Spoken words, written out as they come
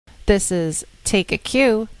This is Take a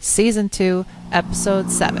Cue, Season 2, Episode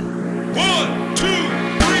 7. 1, 2,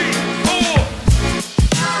 3,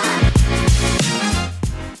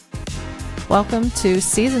 4. Welcome to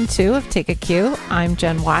Season 2 of Take a Cue. I'm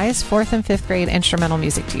Jen Wise, 4th and 5th grade instrumental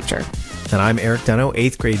music teacher. And I'm Eric Dunno,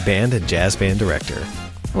 8th grade band and jazz band director.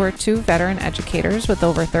 We're two veteran educators with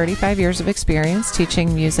over 35 years of experience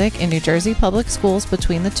teaching music in New Jersey public schools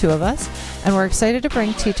between the two of us, and we're excited to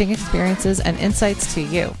bring teaching experiences and insights to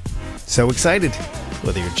you. So excited!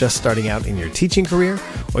 Whether you're just starting out in your teaching career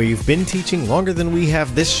or you've been teaching longer than we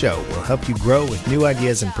have, this show will help you grow with new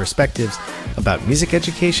ideas and perspectives about music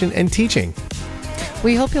education and teaching.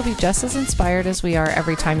 We hope you'll be just as inspired as we are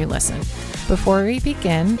every time you listen. Before we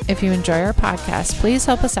begin, if you enjoy our podcast, please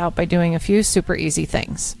help us out by doing a few super easy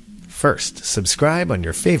things. First, subscribe on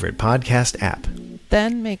your favorite podcast app.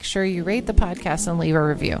 Then make sure you rate the podcast and leave a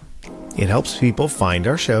review. It helps people find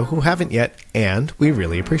our show who haven't yet, and we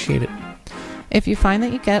really appreciate it. If you find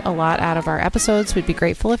that you get a lot out of our episodes, we'd be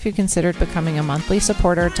grateful if you considered becoming a monthly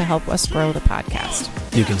supporter to help us grow the podcast.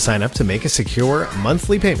 You can sign up to make a secure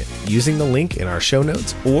monthly payment using the link in our show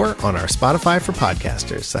notes or on our Spotify for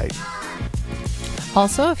Podcasters site.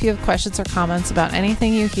 Also, if you have questions or comments about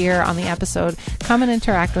anything you hear on the episode, come and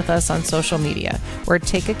interact with us on social media. We're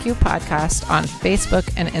Take a Cue Podcast on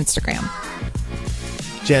Facebook and Instagram.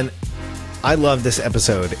 Jen, I love this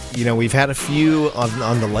episode. You know, we've had a few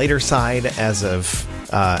on the lighter side as of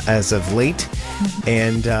late,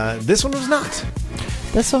 and this one was not.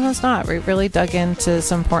 This one was not. We really dug into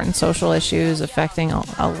some important social issues affecting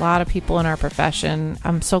a lot of people in our profession.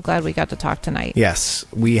 I'm so glad we got to talk tonight. Yes,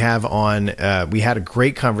 we have on. We had a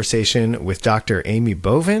great conversation with Dr. Amy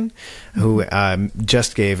Bovin, who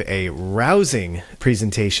just gave a rousing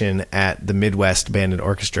presentation at the Midwest Band and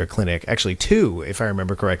Orchestra Clinic. Actually, two, if I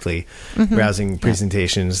remember correctly, rousing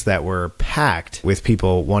presentations that were packed with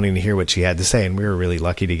people wanting to hear what she had to say, and we were really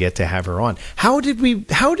lucky to get to have her on. How did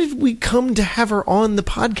we come to have her on the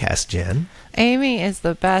podcast, Jen? Amy is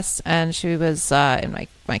the best, and she was in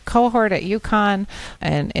my cohort at UConn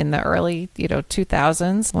and in the early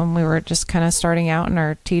 2000s when we were just kind of starting out in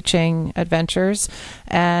our teaching adventures,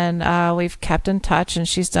 and we've kept in touch, and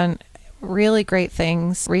she's done really great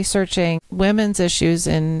things researching women's issues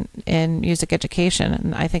in music education,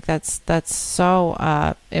 and I think that's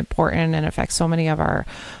so important and affects so many of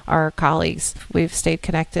our colleagues. We've stayed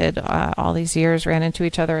connected all these years, ran into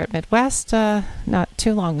each other at Midwest not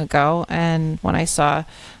too long ago, and when I saw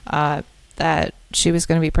that she was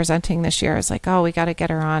going to be presenting this year, I was like, oh, we got to get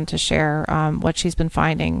her on to share what she's been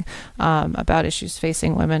finding about issues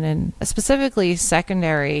facing women in specifically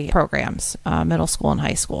secondary programs, middle school and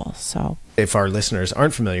high school. So if our listeners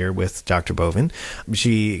aren't familiar with Dr. Bovin,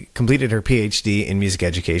 she completed her PhD in music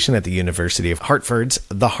education at the University of Hartford's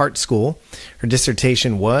The Hart School. Her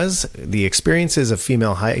dissertation was The Experiences of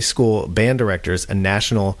Female High School Band Directors, a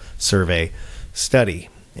National Survey Study.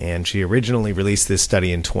 And she originally released this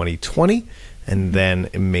study in 2020 and then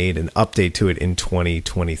made an update to it in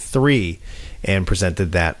 2023 and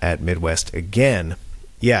presented that at Midwest again.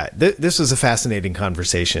 Yeah, this was a fascinating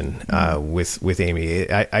conversation with Amy.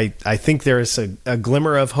 I think there is a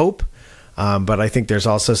glimmer of hope, but I think there's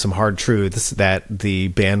also some hard truths that the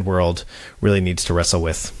band world really needs to wrestle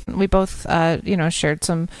with. We both, shared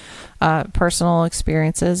some personal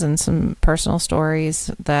experiences and some personal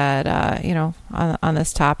stories that, on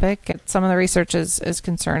this topic. Some of the research is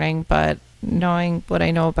concerning, but knowing what I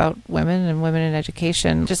know about women and women in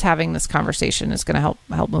education, just having this conversation is going to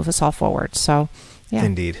help move us all forward. So, yeah.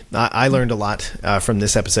 Indeed. I learned a lot from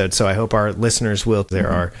this episode, so I hope our listeners will. There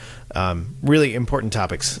are really important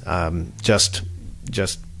topics just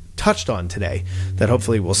touched on today that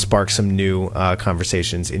hopefully will spark some new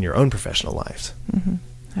conversations in your own professional lives. Mm-hmm.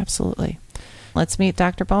 Absolutely. Let's meet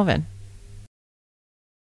Dr. Bovin.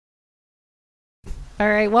 All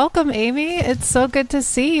right. Welcome, Amy. It's so good to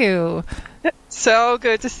see you. So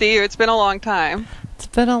good to see you. It's been a long time. It's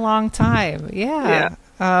been a long time. Yeah.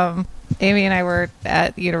 Amy and I were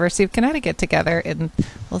at the University of Connecticut together in,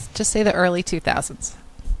 let's just say, the early 2000s.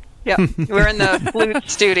 Yeah. We're in the flute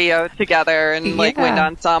studio together and wind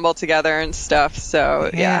ensemble together and stuff. So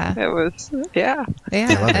it was, Yeah.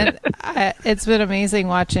 And it's been amazing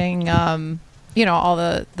watching, all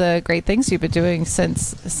the great things you've been doing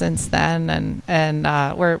since then. And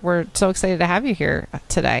we're so excited to have you here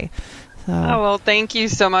today. So. Oh, well, thank you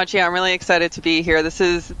so much. Yeah, I'm really excited to be here. This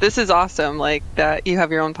is awesome, like that you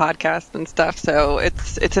have your own podcast and stuff. So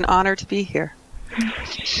it's an honor to be here.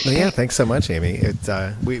 Well, yeah, thanks so much, Amy.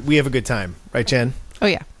 We have a good time, right, Jen? Oh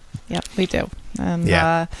yeah, we do. And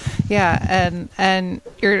Yeah. and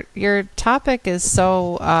your topic is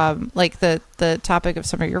so like the topic of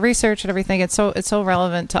some of your research and everything. It's so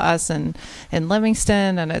relevant to us in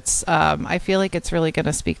Livingston, and it's I feel like it's really going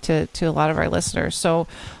to speak to a lot of our listeners. So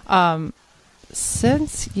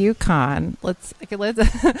since UConn, let's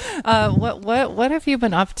what have you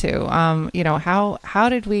been up to? How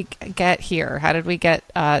did we get here? How did we get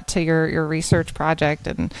to your research project?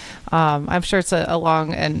 And I'm sure it's a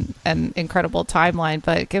long and incredible timeline,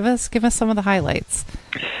 but give us some of the highlights.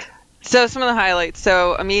 So some of the highlights.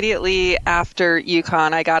 So immediately after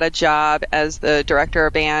UConn, I got a job as the director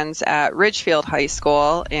of bands at Ridgefield High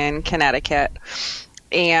School in Connecticut.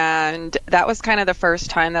 And that was kind of the first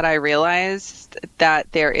time that I realized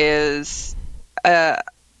that there is the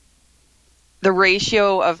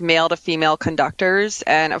ratio of male to female conductors.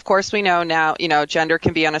 And of course, we know now, gender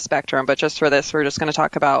can be on a spectrum, but just for this, we're just going to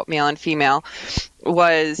talk about male and female.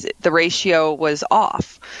 The ratio was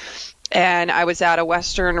off. And I was at a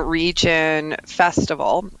Western Region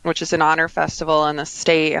festival, which is an honor festival in the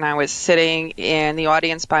state. And I was sitting in the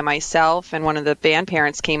audience by myself. And one of the band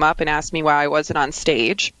parents came up and asked me why I wasn't on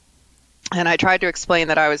stage. And I tried to explain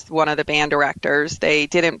that I was one of the band directors. They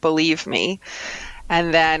didn't believe me.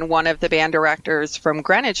 And then one of the band directors from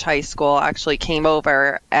Greenwich High School actually came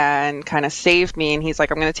over and kind of saved me. And he's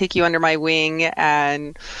like, I'm going to take you under my wing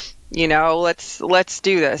and let's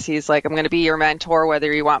do this. He's like, I'm going to be your mentor, whether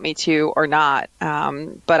you want me to or not.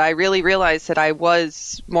 But I really realized that I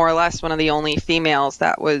was more or less one of the only females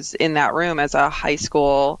that was in that room as a high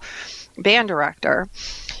school band director.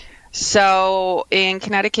 So in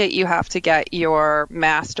Connecticut, you have to get your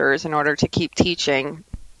master's in order to keep teaching.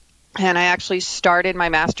 And I actually started my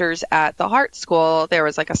master's at the Hart School. There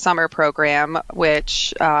was like a summer program,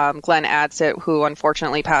 which Glenn Adsit, who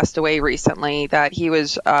unfortunately passed away recently, that he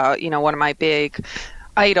was, one of my big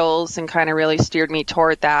idols and kind of really steered me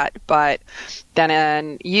toward that. But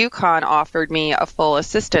then UConn offered me a full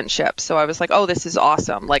assistantship. So I was like, oh, this is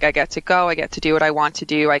awesome. Like I get to go, I get to do what I want to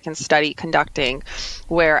do. I can study conducting,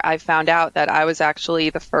 where I found out that I was actually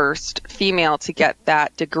the first female to get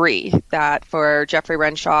that degree, that for Jeffrey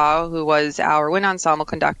Renshaw, who was our wind ensemble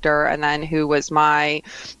conductor and then who was my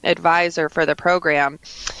advisor for the program.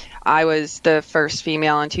 I was the first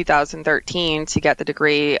female in 2013 to get the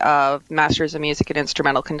degree of Masters of Music and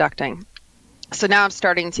Instrumental Conducting. So now I'm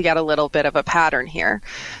starting to get a little bit of a pattern here.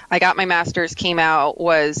 I got my master's, came out,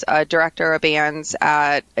 was a director of bands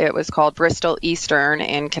it was called Bristol Eastern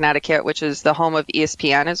in Connecticut, which is the home of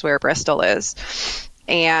ESPN, is where Bristol is.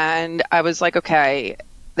 And I was like, okay,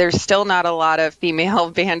 there's still not a lot of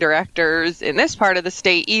female band directors in this part of the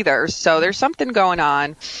state either. So there's something going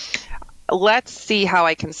on. Let's see how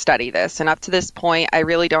I can study this. And up to this point, I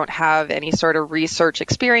really don't have any sort of research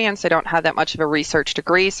experience. I don't have that much of a research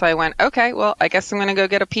degree. So I went, okay, well, I guess I'm going to go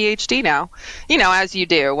get a PhD now. As you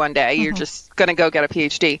do one day, you're just going to go get a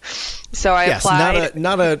PhD. So I applied.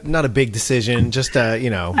 Not a big decision. Just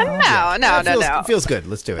No. It feels good.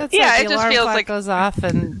 Let's do it. It's Yeah, like it the just alarm feels clock like goes off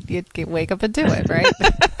and you wake up and do it, right?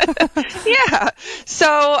 Yeah.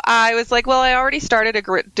 So I was like, well, I already started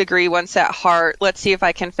a degree once at Hart. Let's see if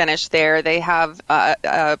I can finish there. They have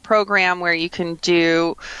a program where you can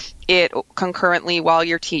do it concurrently while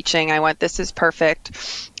you're teaching. I went, this is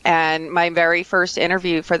perfect. And my very first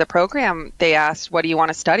interview for the program, they asked, what do you want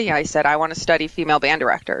to study? I said, I want to study female band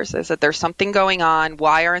directors. I said, there's something going on.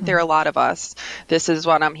 Why aren't there a lot of us? This is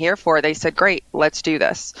what I'm here for. They said, great, let's do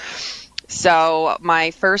this. So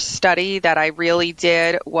my first study that I really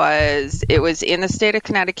did it was in the state of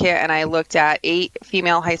Connecticut, and I looked at 8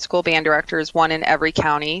 female high school band directors, one in every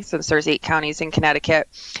county, since there's 8 counties in Connecticut,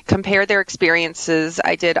 compared their experiences.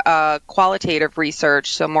 I did qualitative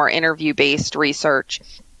research, so more interview-based research,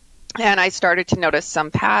 and I started to notice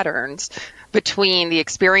some patterns between the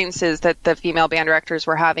experiences that the female band directors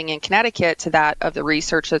were having in Connecticut to that of the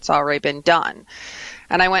research that's already been done.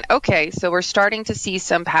 And I went, okay, so we're starting to see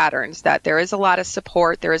some patterns, that there is a lot of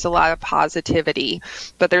support, there is a lot of positivity,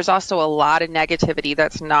 but there's also a lot of negativity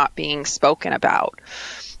that's not being spoken about.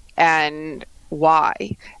 And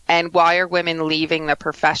why? And why are women leaving the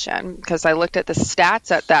profession? Because I looked at the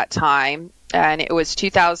stats at that time, and it was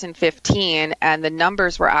 2015, and the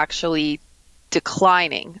numbers were actually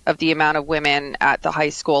declining of the amount of women at the high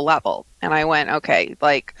school level. And I went, okay,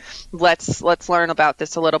 let's learn about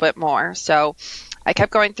this a little bit more. So I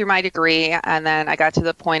kept going through my degree, and then I got to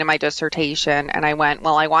the point of my dissertation, and I went,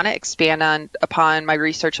 well, I want to expand upon my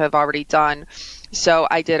research I've already done. So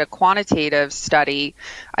I did a quantitative study.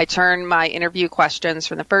 I turned my interview questions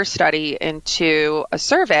from the first study into a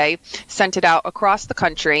survey, sent it out across the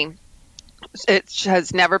country, It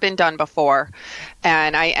has never been done before.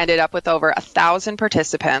 And I ended up with over 1,000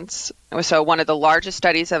 participants. It was so one of the largest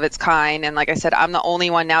studies of its kind. And like I said, I'm the only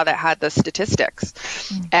one now that had the statistics.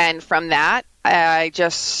 And from that, I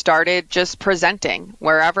just started just presenting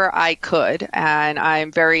wherever I could. And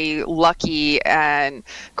I'm very lucky and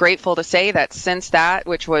grateful to say that since that,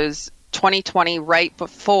 which was 2020, right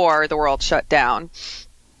before the world shut down,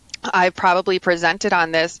 I've probably presented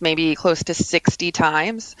on this maybe close to 60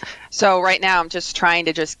 times. So right now I'm just trying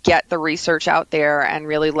to just get the research out there and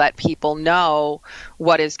really let people know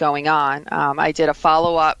what is going on. I did a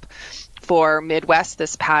follow-up for Midwest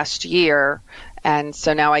this past year, and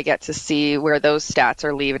so now I get to see where those stats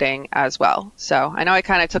are leading as well. So I know I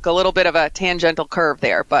kind of took a little bit of a tangential curve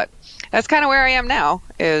there, but that's kind of where I am now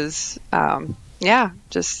is,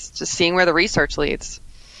 just seeing where the research leads.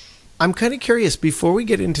 I'm kind of curious, before we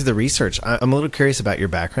get into the research, I'm a little curious about your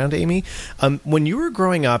background, Amy. When you were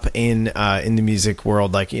growing up in the music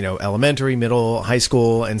world, like, elementary, middle, high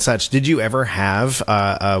school and such, did you ever have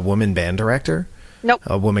a woman band director? Nope.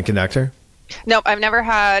 A woman conductor? Nope, I've never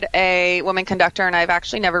had a woman conductor, and I've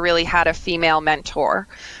actually never really had a female mentor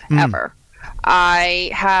ever.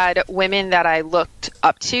 I had women that I looked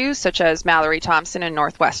up to, such as Mallory Thompson in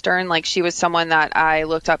Northwestern. Like, she was someone that I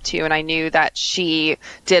looked up to, and I knew that she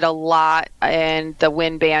did a lot in the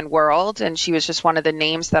wind band world, and she was just one of the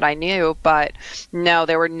names that I knew. But no,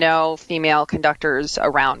 there were no female conductors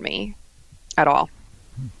around me at all.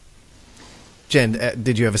 Jen,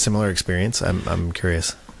 did you have a similar experience? I'm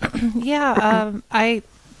curious. Yeah,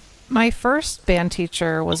 my first band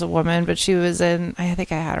teacher was a woman, but she was I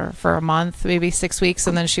think I had her for a month, maybe 6 weeks,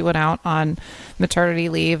 and then she went out on maternity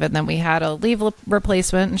leave, and then we had a leave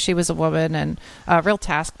replacement, and she was a woman and a real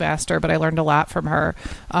taskmaster, but I learned a lot from her.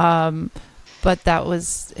 But that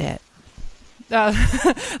was it.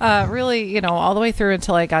 Really, all the way through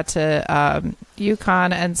until I got to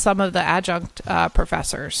UConn, and some of the adjunct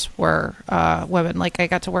professors were women. Like, I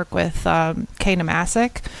got to work with Kay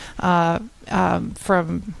Namasic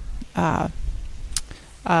from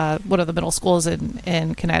one of the middle schools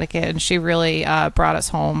in Connecticut, and she really brought us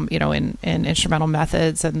home, in instrumental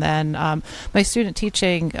methods. And then my student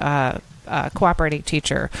teaching cooperating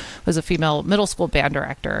teacher was a female middle school band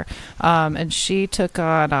director, and she took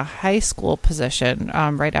on a high school position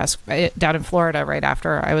down in Florida right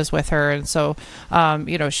after I was with her. And so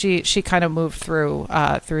she kind of moved through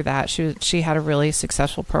that. She had a really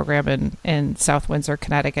successful program in South Windsor,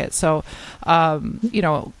 Connecticut. So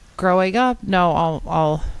growing up,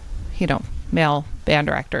 all male band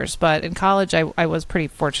directors, but in college I was pretty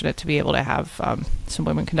fortunate to be able to have some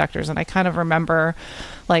women conductors. And I kind of remember,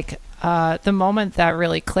 like, the moment that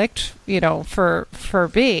really clicked,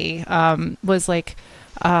 for me, was like,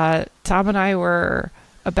 Tom and I were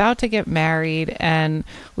about to get married, and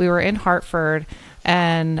we were in Hartford,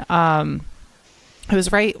 and it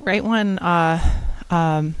was right when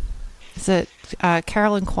is it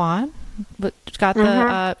Carolyn Kwan got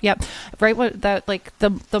the right what that like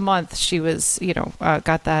the month she was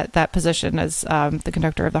got that position as the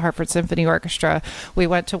conductor of the Hartford Symphony Orchestra. We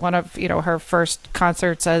went to one of her first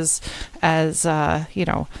concerts as the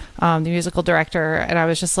musical director, and I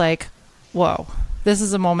was just like, whoa, this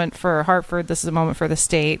is a moment for Hartford. This is a moment for the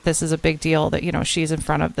state. This is a big deal that, she's in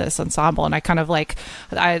front of this ensemble. And I kind of like,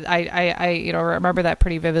 I remember that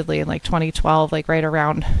pretty vividly in like 2012, like right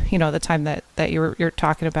around, the time that you're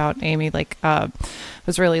talking about, Amy, like,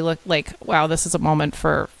 was really like, wow, this is a moment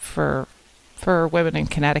for women in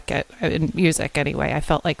Connecticut in music anyway. I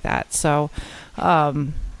felt like that. So,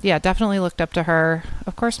 yeah, definitely looked up to her.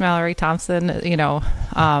 Of course, Mallory Thompson, is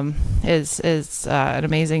an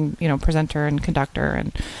amazing, presenter and conductor.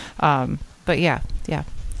 And, but yeah.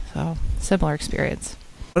 So similar experience.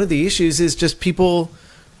 One of the issues is just people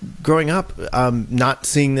growing up, not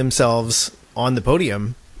seeing themselves on the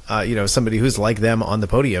podium. Somebody who's like them on the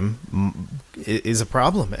podium is a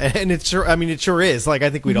problem. And it sure is. Like, I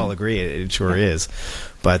think we'd all agree it sure is.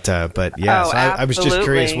 But yeah, so I was just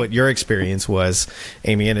curious what your experience was,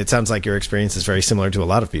 Amy, and it sounds like your experience is very similar to a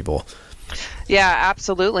lot of people. Yeah,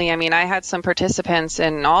 absolutely. I mean, I had some participants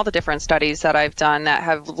in all the different studies that I've done that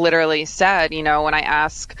have literally said, when I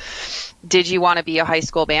ask, did you want to be a high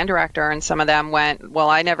school band director? And some of them went, well,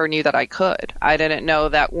 I never knew that I could. I didn't know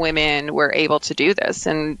that women were able to do this.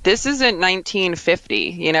 And this isn't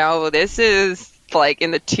 1950, this is like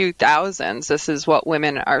in the 2000s. This is what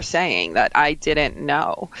women are saying, that I didn't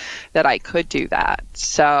know that I could do that.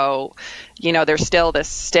 So, there's still this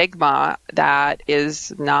stigma that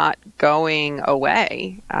is not going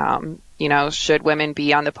away. should women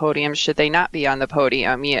be on the podium? Should they not be on the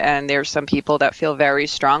podium? And there's some people that feel very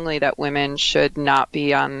strongly that women should not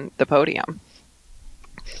be on the podium,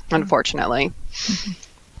 unfortunately.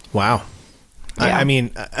 Wow. Yeah. I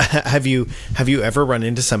mean, have you ever run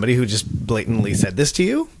into somebody who just blatantly said this to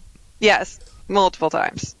you? Yes. Multiple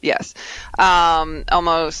times. Yes.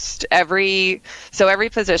 Almost every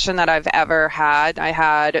position that I've ever had, I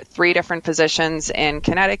had 3 different positions in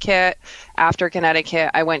Connecticut. After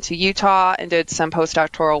Connecticut, I went to Utah and did some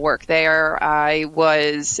postdoctoral work there. I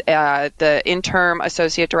was the interim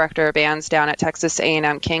associate director of bands down at Texas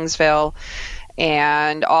A&M Kingsville.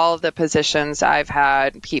 And all of the positions I've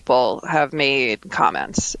had, people have made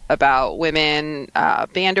comments about women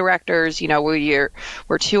band directors. We're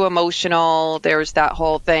too emotional. There's that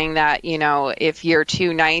whole thing that, if you're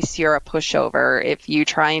too nice, you're a pushover. If you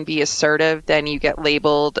try and be assertive, then you get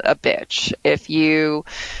labeled a bitch. If you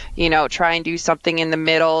try and do something in the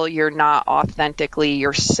middle, you're not authentically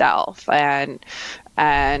yourself.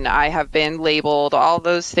 And I have been labeled all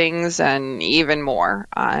those things and even more.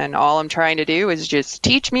 And all I'm trying to do is just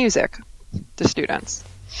teach music to students.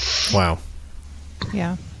 Wow.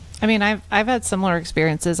 Yeah. I mean, I've had similar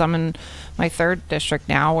experiences. I'm in my 3rd district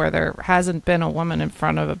now where there hasn't been a woman in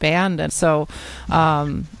front of a band. And so,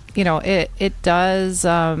 it does,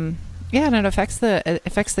 and it affects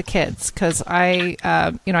the kids, because I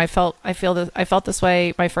felt this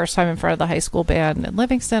way my first time in front of the high school band in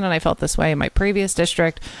Livingston, and I felt this way in my previous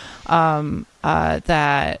district,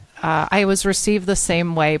 that I was received the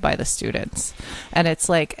same way by the students, and it's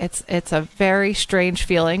like it's a very strange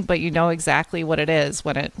feeling, but you know exactly what it is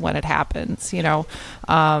when it happens,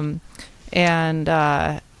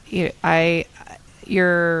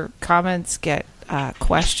 your comments get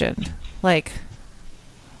questioned, like,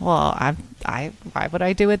 well, why would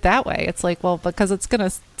I do it that way? It's like, well, because it's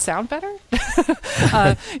gonna sound better.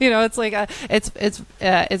 It's like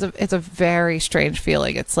it's a very strange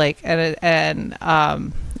feeling. It's like, you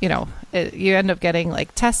end up getting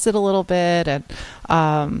like tested a little bit, and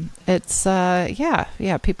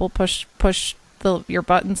people push your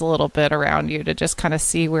buttons a little bit around you to just kind of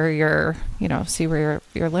see where your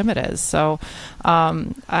limit is. So,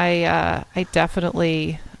 I've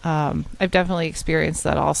definitely experienced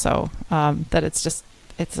that also. That it's just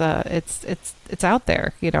it's out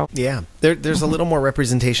there, Yeah, there's a little more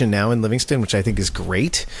representation now in Livingston, which I think is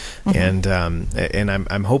great, and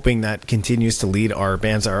I'm hoping that continues to lead our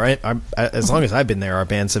bands. As long as I've been there, our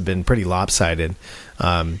bands have been pretty lopsided.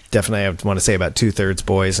 Definitely, I want to say about 2/3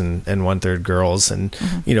 boys and 1/3 girls, and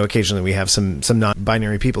occasionally we have some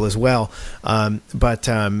non-binary people as well. But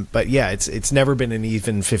yeah, it's never been an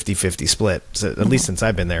even 50-50 split, at least since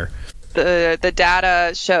I've been there. The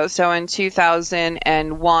data shows, so in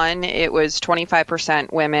 2001 it was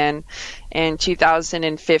 25% women. In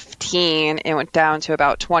 2015 it went down to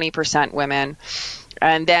about 20% women.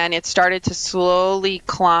 And then it started to slowly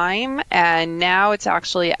climb, and now it's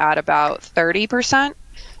actually at about 30%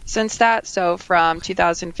 since that. So from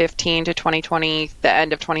 2015 to 2020, the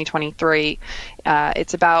end of 2023,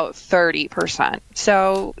 it's about 30%.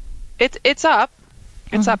 So it's up.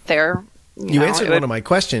 It's up there. You answered one of my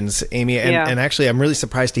questions, Amy, and actually I'm really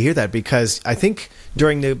surprised to hear that, because I think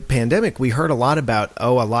during the pandemic we heard a lot about, a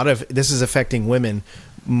lot of this is affecting women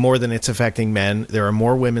more than it's affecting men. There are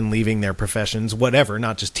more women leaving their professions, whatever,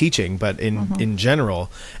 not just teaching, but in general,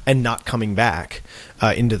 and not coming back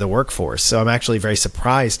into the workforce. So I'm actually very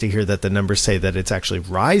surprised to hear that the numbers say that it's actually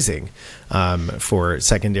rising for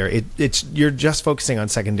secondary. You're just focusing on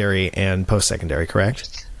secondary and post-secondary,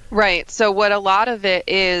 correct? Right. So what a lot of it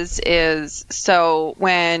is so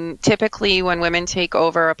typically when women take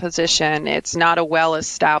over a position, it's not a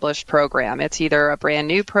well-established program. It's either a brand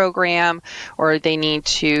new program, or they need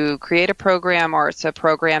to create a program, or it's a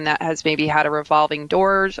program that has maybe had a revolving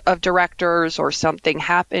doors of directors, or something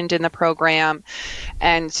happened in the program.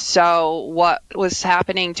 And so what was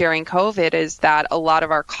happening during COVID is that a lot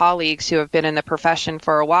of our colleagues who have been in the profession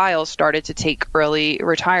for a while started to take early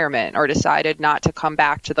retirement, or decided not to come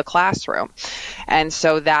back to the classroom. And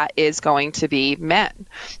so that is going to be men,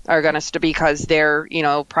 are going to, because they're,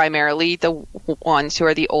 primarily the ones who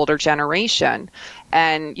are the older generation.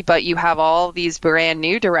 But you have all these brand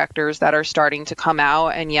new directors that are starting to come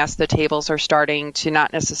out, and yes, the tables are starting to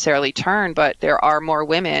not necessarily turn, but there are more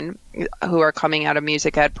women who are coming out of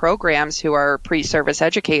music ed programs who are pre-service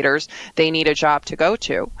educators. They need a job to go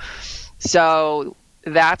to. So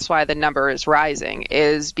that's why the number is rising,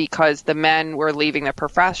 is because the men were leaving the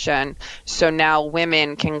profession. So now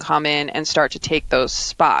women can come in and start to take those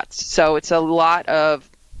spots. So it's a lot of,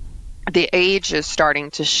 the age is starting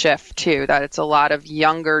to shift too, that it's a lot of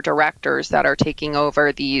younger directors that are taking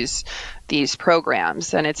over these these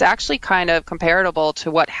programs. And it's actually kind of comparable to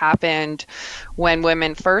what happened when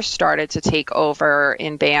women first started to take over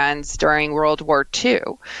in bands during World War II.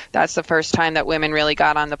 That's the first time that women really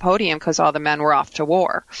got on the podium because all the men were off to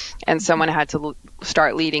war and someone had to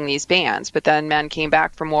start leading these bands. But then men came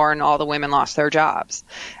back from war and all the women lost their jobs.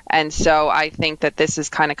 And so I think that this is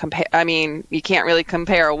kind of you can't really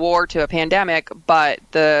compare a war to a pandemic, but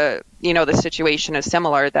the situation is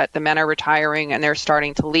similar, that the men are retiring and they're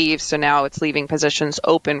starting to leave. So now it's leaving positions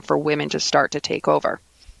open for women to start to take over.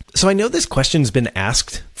 So I know this question's been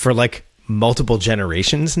asked for like multiple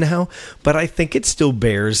generations now, but I think it still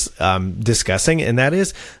bears discussing, and that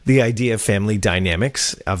is the idea of family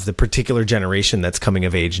dynamics of the particular generation that's coming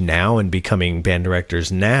of age now and becoming band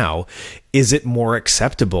directors now. Is it more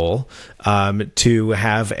acceptable to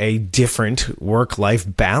have a different work-life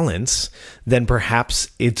balance than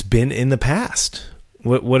perhaps it's been in the past?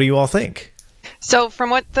 What do you all think? So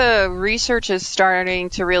from what the research is starting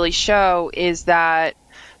to really show is that,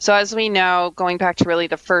 so as we know, going back to really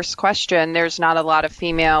the first question, there's not a lot of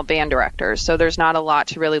female band directors. So there's not a lot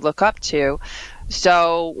to really look up to.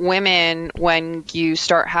 So women, when you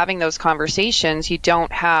start having those conversations, you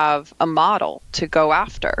don't have a model to go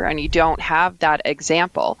after and you don't have that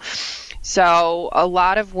example. So a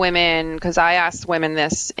lot of women, because I asked women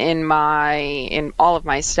this in all of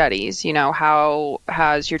my studies, how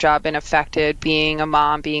has your job been affected being a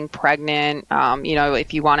mom, being pregnant,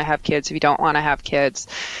 if you want to have kids, if you don't want to have kids.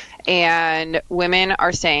 And women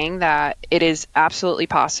are saying that it is absolutely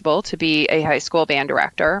possible to be a high school band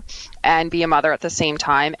director and be a mother at the same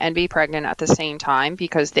time and be pregnant at the same time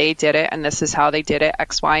because they did it and this is how they did it,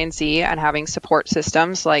 X, Y, and Z, and having support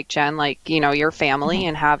systems like Jen, your family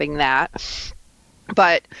and having that.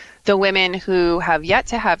 But the women who have yet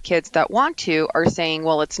to have kids that want to are saying,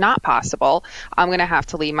 well, it's not possible. I'm going to have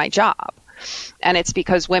to leave my job. And it's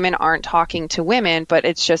because women aren't talking to women, but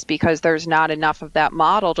it's just because there's not enough of that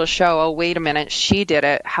model to show, oh, wait a minute, she did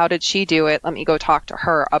it. How did she do it? Let me go talk to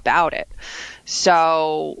her about it.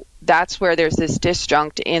 So that's where there's this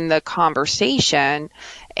disjunct in the conversation.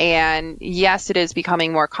 And yes, it is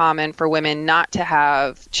becoming more common for women not to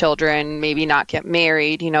have children, maybe not get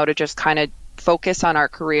married, to just kind of focus on our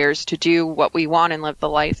careers, to do what we want and live the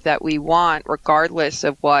life that we want, regardless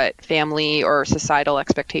of what family or societal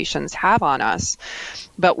expectations have on us.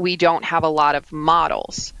 But we don't have a lot of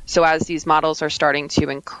models. So as these models are starting to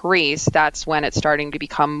increase, that's when it's starting to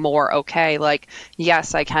become more okay. Like,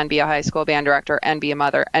 yes, I can be a high school band director and be a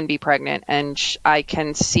mother and be pregnant, and I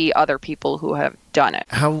can see other people who have done it.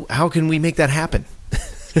 How can we make that happen?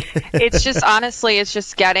 It's just, honestly, it's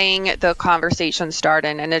just getting the conversation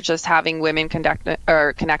started, and it's just having women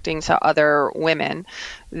connecting to other women.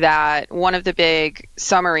 That one of the big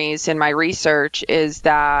summaries in my research is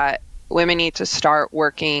that women need to start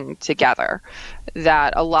working together.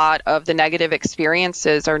 That a lot of the negative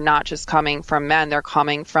experiences are not just coming from men, they're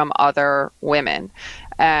coming from other women.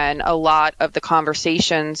 And a lot of the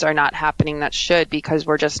conversations are not happening that should, because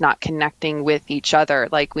we're just not connecting with each other.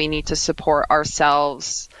 Like, we need to support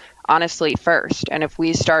ourselves, honestly, first. And if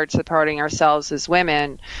we start supporting ourselves as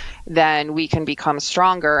women, then we can become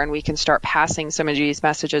stronger and we can start passing some of these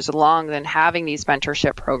messages along and having these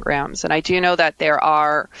mentorship programs. And I do know that there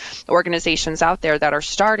are organizations out there that are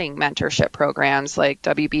starting mentorship programs, like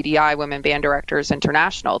WBDI, Women Band Directors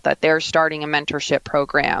International, that they're starting a mentorship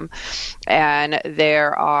program. And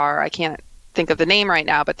there are, I can't think of the name right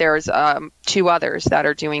now, but there's 2 others that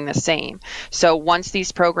are doing the same. So once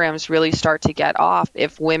these programs really start to get off,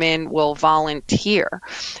 if women will volunteer.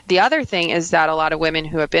 The other thing is that a lot of women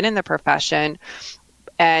who have been in the profession,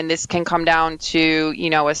 and this can come down to,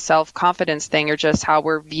 a self-confidence thing or just how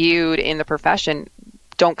we're viewed in the profession,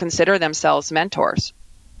 don't consider themselves mentors.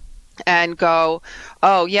 And go,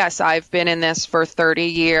 oh, yes, I've been in this for 30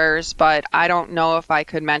 years, but I don't know if I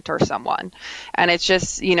could mentor someone. And it's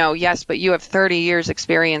just, yes, but you have 30 years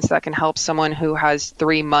experience that can help someone who has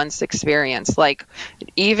 3 months experience. Like,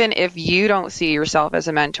 even if you don't see yourself as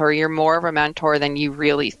a mentor, you're more of a mentor than you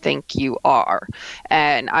really think you are.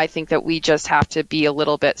 And I think that we just have to be a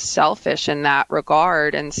little bit selfish in that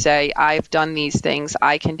regard and say, I've done these things,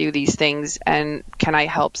 I can do these things, and can I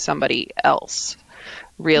help somebody else?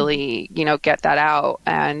 Really, get that out,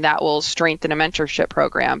 and that will strengthen a mentorship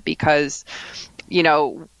program, because,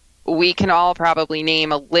 we can all probably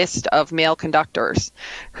name a list of male conductors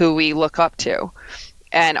who we look up to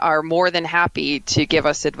and are more than happy to give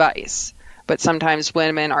us advice. But sometimes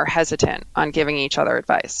women are hesitant on giving each other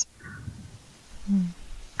advice.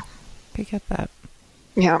 I get that.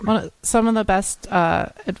 Yeah. Some of the best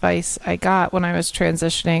advice I got when I was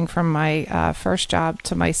transitioning from my first job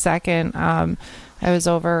to my second, I was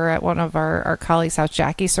over at one of our colleagues' house,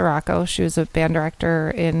 Jackie Sirocco. She was a band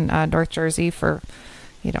director in North Jersey for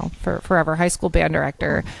forever, high school band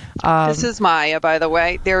director. This is Maya, by the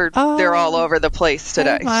way. They're all over the place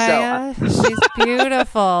today. Hey, Maya. She's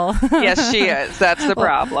beautiful. Yes, she is. That's the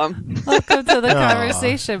problem. Welcome to the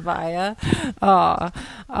conversation, Maya.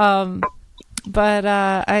 But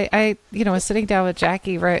I was sitting down with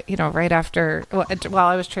Jackie right after, while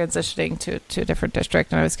I was transitioning to a different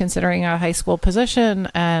district, and I was considering a high school position,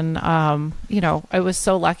 and I was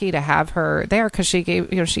so lucky to have her there because she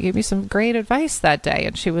gave me some great advice that day,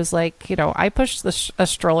 and she was like, I pushed a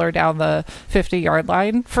stroller down the 50-yard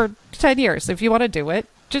line for 10 years. If you want to do it,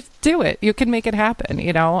 just do it. You can make it happen,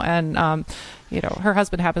 and her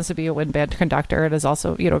husband happens to be a wind band conductor and is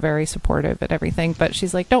also, very supportive and everything. But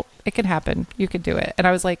she's like, no, it can happen. You can do it. And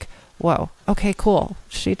I was like, whoa, okay, cool.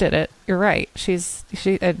 She did it. You're right. So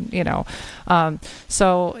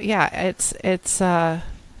yeah, it's to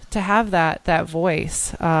have that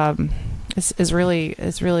voice is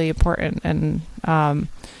really important. And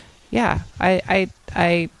yeah, I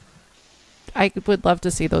would love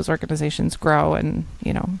to see those organizations grow and,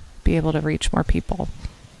 be able to reach more people.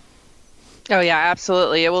 Oh, yeah,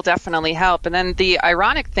 absolutely. It will definitely help. And then the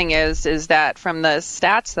ironic thing is that from the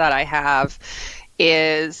stats that I have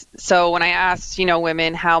is, so when I asked,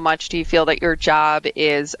 women, how much do you feel that your job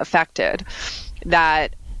is affected,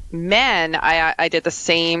 that men, I did the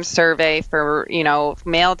same survey for,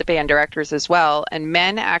 male band directors as well, and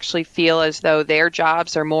men actually feel as though their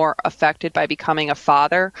jobs are more affected by becoming a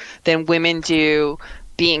father than women do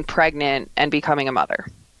being pregnant and becoming a mother.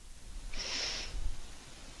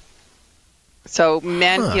 So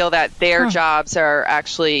men feel that their jobs are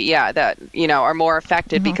actually, are more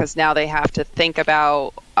affected because now they have to think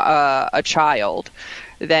about a child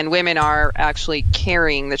than women are actually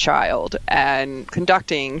carrying the child and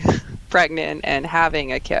conducting pregnant and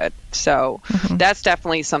having a kid. So that's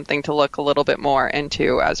definitely something to look a little bit more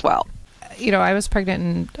into as well. I was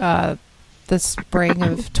pregnant in the spring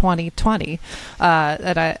of 2020,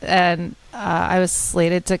 and I was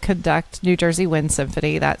slated to conduct New Jersey Wind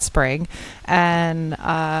Symphony that spring, and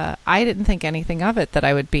I didn't think anything of it, that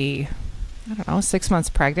I would be, 6 months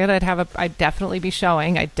pregnant. I'd definitely be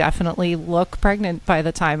showing. I definitely look pregnant by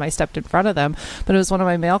the time I stepped in front of them. But it was one of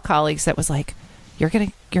my male colleagues that was like, You're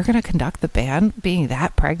gonna conduct the band being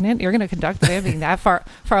that pregnant? You're gonna conduct the band being that far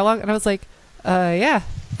along? And I was like, yeah,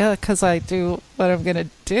 because I do what I'm gonna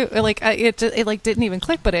do. It didn't even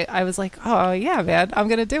click, but I was like, oh yeah, man, I'm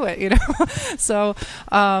gonna do it, So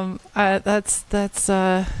that's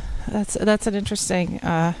an interesting,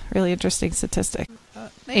 really interesting statistic.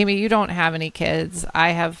 Amy, you don't have any kids.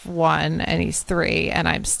 I have one, and he's 3, and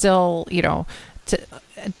I'm still,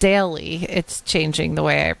 daily it's changing the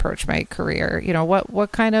way I approach my career.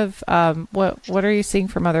 What kind of what are you seeing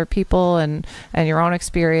from other people and your own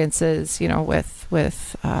experiences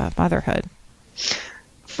with motherhood?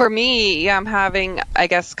 For me, I'm having, I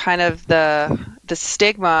guess, kind of the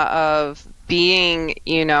stigma of being,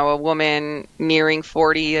 a woman nearing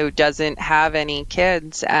 40 who doesn't have any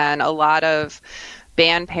kids, and a lot of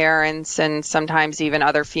band parents and sometimes even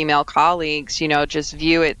other female colleagues, just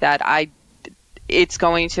view it that it's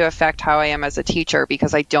going to affect how I am as a teacher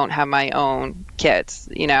because I don't have my own kids,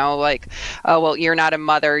 oh, well, you're not a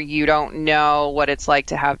mother. You don't know what it's like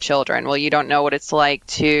to have children. Well, you don't know what it's like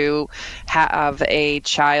to have a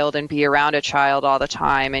child and be around a child all the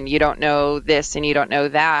time. And you don't know this and you don't know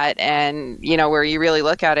that. And, where you really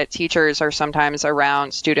look at it, teachers are sometimes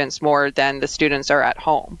around students more than the students are at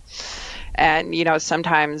home. And,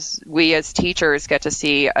 sometimes we as teachers get to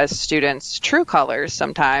see a student's true colors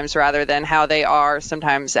sometimes rather than how they are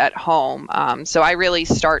sometimes at home. So I really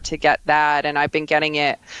start to get that, and I've been getting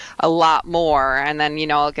it a lot more. And then,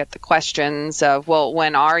 I'll get the questions of, well,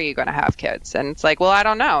 when are you going to have kids? And it's like, well, I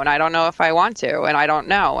don't know. And I don't know if I want to, and I don't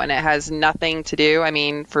know. And it has nothing to do. I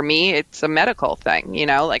mean, for me, it's a medical thing,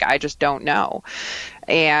 I just don't know.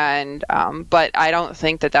 And, but I don't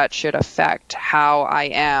think that should affect how I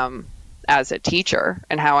am as a teacher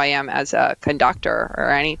and how I am as a conductor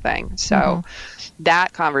or anything. So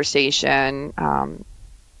that conversation,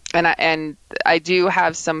 and I do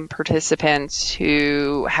have some participants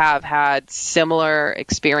who have had similar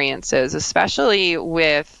experiences, especially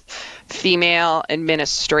with female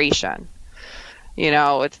administration.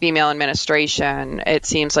 With female administration, it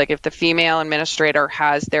seems like if the female administrator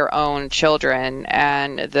has their own children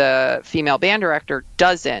and the female band director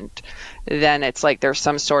doesn't, then it's like there's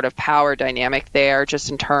some sort of power dynamic there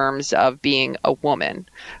just in terms of being a woman.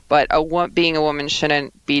 But being a woman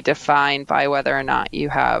shouldn't be defined by whether or not you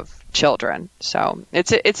have children. So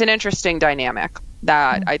it's an interesting dynamic.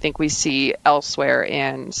 that I think we see elsewhere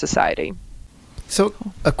in society. So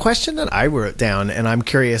a question that I wrote down, and I'm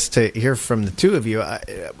curious to hear from the two of you,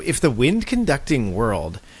 if the wind conducting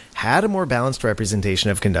world had a more balanced representation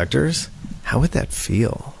of conductors, how would that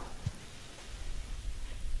feel?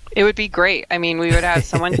 It would be great. I mean, we would have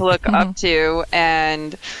someone to look up to,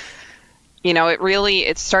 and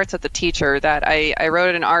it starts at the teacher. That I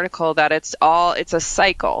wrote an article that it's a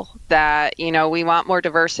cycle, that, we want more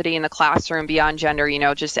diversity in the classroom beyond gender,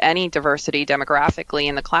 just any diversity demographically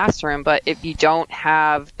in the classroom. But if you don't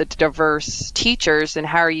have the diverse teachers, then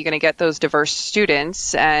how are you going to get those diverse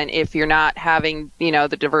students? And if you're not having,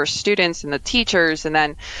 the diverse students and the teachers, and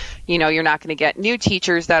then, you're not going to get new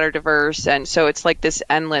teachers that are diverse. And so it's like this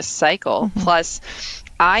endless cycle. Plus,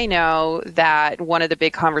 I know that one of the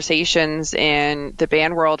big conversations in the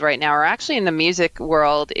band world right now, or actually in the music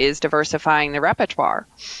world, is diversifying the repertoire.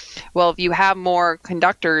 Well, if you have more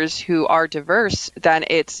conductors who are diverse, then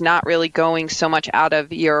it's not really going so much out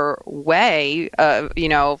of your way,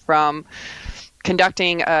 from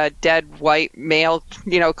conducting a dead white male,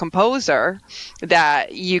 composer,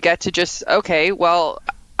 that you get to just, okay, well,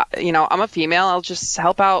 I'm a female, I'll just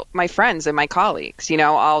help out my friends and my colleagues,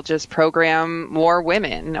 I'll just program more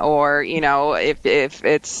women, or, if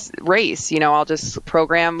it's race, I'll just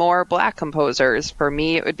program more Black composers. For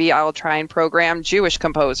me, it would be, I'll try and program Jewish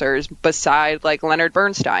composers beside like Leonard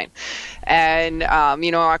Bernstein, and,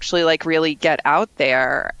 actually like really get out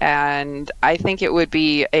there. And I think it would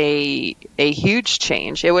be a huge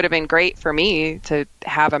change. It would have been great for me to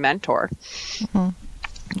have a mentor. Mm-hmm.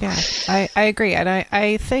 Yeah, I agree. And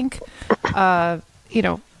I think,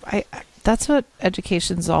 that's what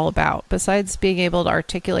education's all about. Besides being able to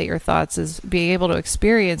articulate your thoughts, is being able to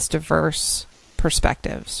experience diverse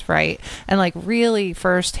perspectives, right? And like really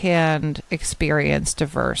firsthand experience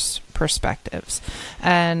diverse perspectives,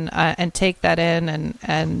 and take that in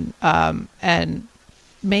and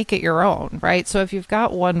make it your own, right? So if you've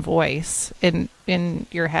got one voice in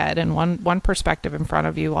your head and one perspective in front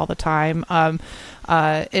of you all the time,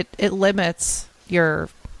 it limits your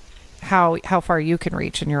how far you can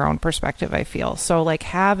reach in your own perspective, I feel. So like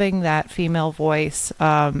having that female voice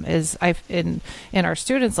is in our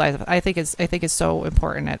students' lives, I think is so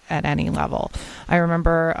important at any level. I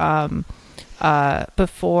remember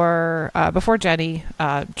before Jenny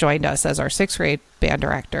joined us as our 6th grade band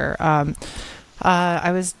director,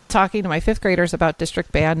 I was talking to my 5th graders about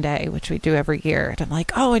District Band Day, which we do every year. And I'm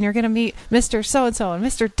like, oh, and you're going to meet Mr. So-and-so and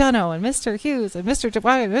Mr. Dunno and Mr. Hughes and Mr.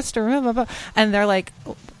 Dwight and Mr. Blah, blah, blah. And they're like,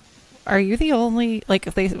 are you the only, like,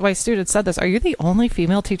 if my students said this, are you the only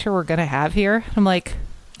female teacher we're going to have here? I'm like,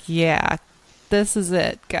 yeah, this is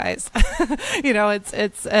it, guys.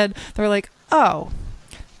 It's, and they're like, oh,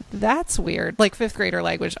 that's weird. Like 5th grader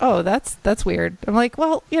language. Oh, that's weird. I'm like,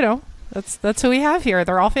 well, that's who we have here.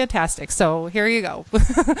 They're all fantastic. So here you go.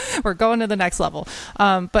 We're going to the next level.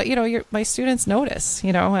 But my students notice,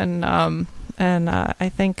 and I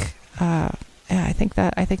think that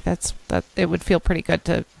it would feel pretty good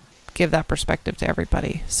to give that perspective to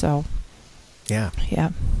everybody. So yeah.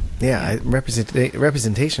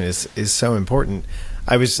 Representation is so important.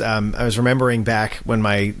 I was remembering back when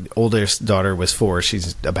my oldest daughter was 4.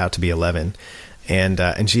 She's about to be 11,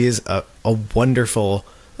 and she is a wonderful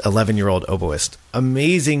 11-year-old oboist,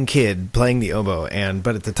 amazing kid playing the oboe.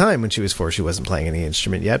 But at the time when she was 4, she wasn't playing any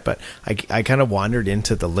instrument yet. But I kind of wandered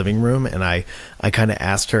into the living room, and I kind of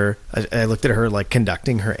asked her, I looked at her like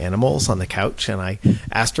conducting her animals on the couch, and I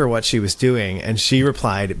asked her what she was doing, and she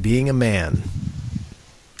replied, being a man.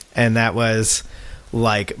 And that was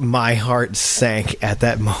like, my heart sank at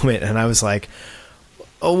that moment. And I was like,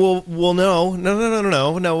 oh, well, no.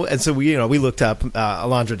 And so we looked up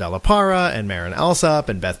Alondra Della Parra and Marin Alsop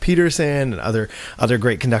and Beth Peterson and other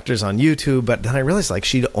great conductors on YouTube. But then I realized, like,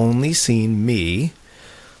 she'd only seen me,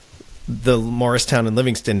 the Morristown and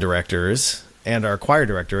Livingston directors, and our choir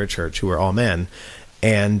director at church, who were all men.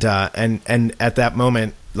 And at that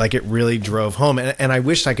moment, like, it really drove home. And I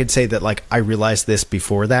wish I could say that, like, I realized this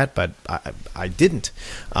before that, but I didn't.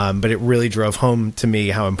 But it really drove home to me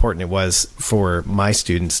how important it was for my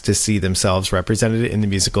students to see themselves represented in the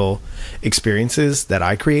musical experiences that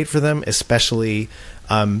I create for them, especially,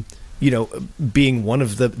 being one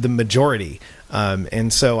of the majority.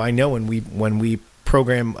 And so I know when we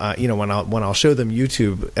program, when I'll show them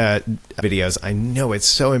YouTube videos, I know it's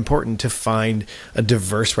so important to find a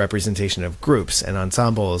diverse representation of groups and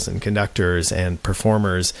ensembles and conductors and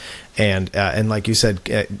performers, and like you said,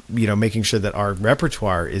 making sure that our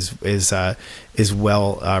repertoire is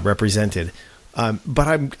well represented.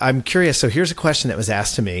 But I'm curious. So here's a question that was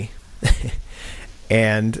asked to me,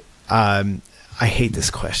 and I hate this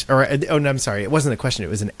question. Oh, no, I'm sorry. It wasn't a question. It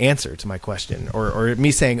was an answer to my question. Or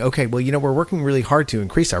me saying, okay, well, we're working really hard to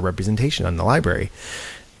increase our representation on the library.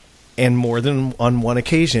 And more than on one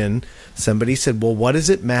occasion, somebody said, well, what does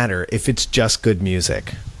it matter if it's just good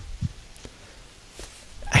music?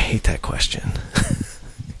 I hate that question.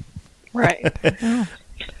 Right.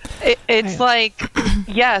 It's like,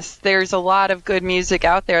 yes, there's a lot of good music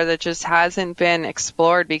out there that just hasn't been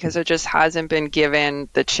explored because it just hasn't been given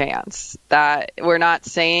the chance. That we're not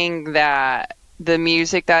saying that the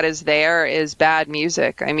music that is there is bad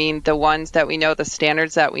music. I mean, the ones that we know, the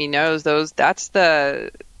standards that we know, that's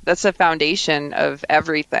the foundation of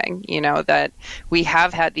everything, that we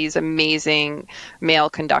have had these amazing male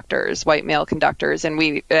conductors, white male conductors,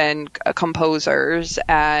 and composers,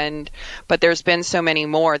 but there's been so many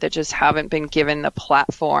more that just haven't been given the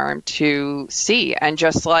platform to see. And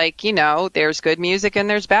just like, there's good music and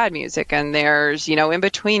there's bad music, and there's, in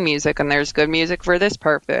between music, and there's good music for this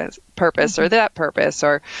purpose or that purpose,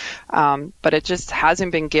 but it just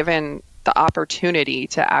hasn't been given the opportunity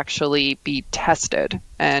to actually be tested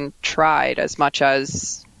and tried as much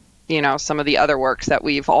as, some of the other works that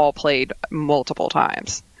we've all played multiple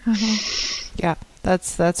times. Mm-hmm. Yeah,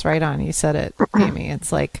 that's right on. You said it, Amy.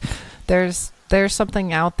 It's like there's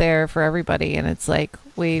something out there for everybody, and it's like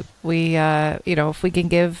we if we can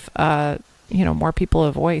give more people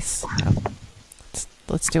a voice,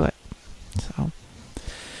 let's do it. So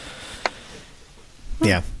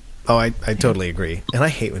yeah. Oh, I totally agree. And I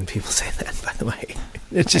hate when people say that, by the way.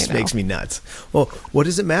 It just makes me nuts. Well, what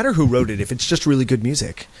does it matter who wrote it if it's just really good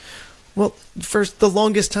music? Well, for the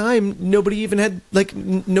longest time, nobody even had,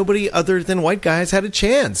 nobody other than white guys had a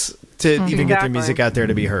chance to even get their music out there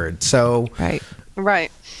to be heard. So,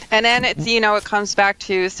 Right. And then it's, it comes back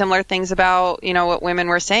to similar things about, what women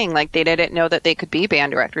were saying. Like, they didn't know that they could be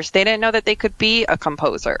band directors. They didn't know that they could be a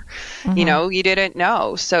composer. Mm-hmm. You didn't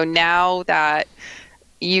know. So now that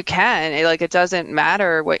you can, it doesn't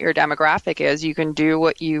matter what your demographic is. You can do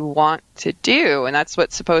what you want to do. And that's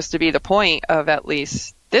what's supposed to be the point of at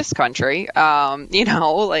least this country.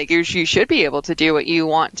 You should be able to do what you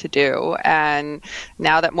want to do. And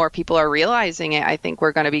now that more people are realizing it, I think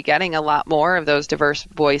we're going to be getting a lot more of those diverse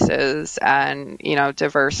voices and,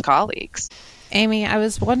 diverse colleagues. Amy, I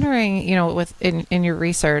was wondering, in your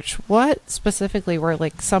research, what specifically were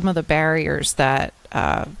some of the barriers that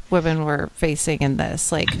women were facing in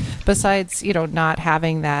this? Besides, not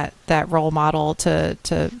having that role model to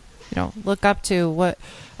look up to, what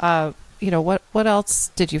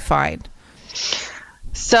else did you find?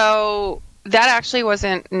 So that actually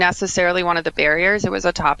wasn't necessarily one of the barriers. It was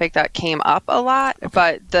a topic that came up a lot,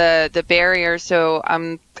 but the barriers, so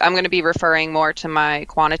I'm going to be referring more to my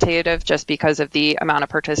quantitative just because of the amount of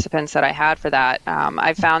participants that I had for that.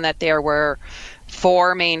 I found that there were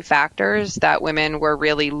 4 main factors that women were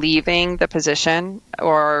really leaving the position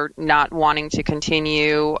or not wanting to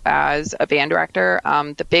continue as a band director.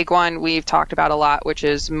 The big one we've talked about a lot, which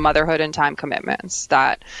is motherhood and time commitments.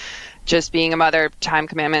 That just being a mother, time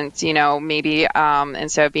commitments, maybe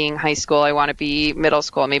instead of being high school, I want to be middle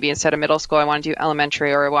school. Maybe instead of middle school, I want to do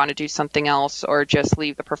elementary, or I want to do something else, or just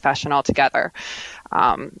leave the profession altogether.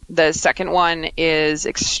 The second one is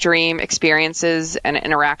extreme experiences and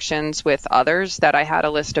interactions with others, that I had a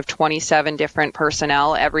list of 27 different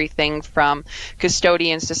personnel, everything from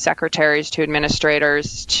custodians to secretaries to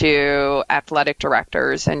administrators to athletic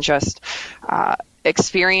directors, and just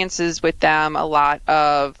experiences with them, a lot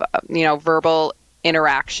of, verbal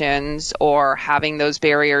interactions, or having those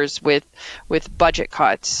barriers with budget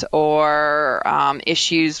cuts, or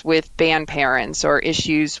issues with band parents, or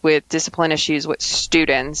issues with discipline issues with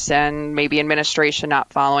students, and maybe administration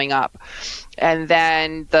not following up. And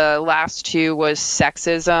then the last 2 was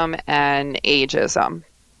sexism and ageism.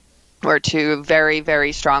 Were 2 very,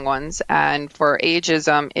 very strong ones. And for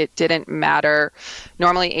ageism, it didn't matter.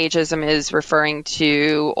 Normally, ageism is referring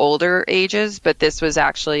to older ages, but this was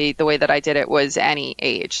actually, the way that I did it was any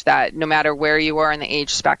age, that no matter where you are in the age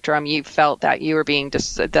spectrum, you felt that you were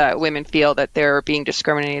that women feel that they're being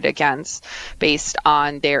discriminated against based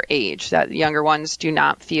on their age, that younger ones do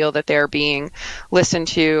not feel that they're being listened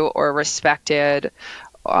to or respected,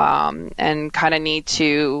 and kind of need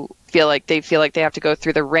to feel like they have to go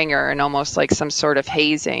through the ringer and almost like some sort of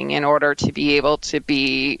hazing in order to be able to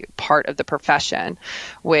be part of the profession,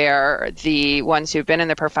 where the ones who've been in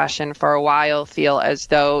the profession for a while feel as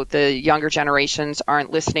though the younger generations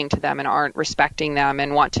aren't listening to them and aren't respecting them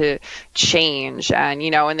and want to change. And,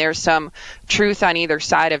 and there's some truth on either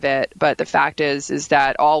side of it. But the fact is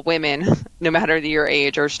that all women, no matter your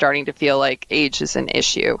age, are starting to feel like age is an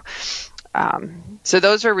issue. So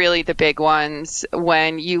those are really the big ones.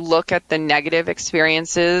 When you look at the negative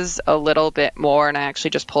experiences a little bit more, and I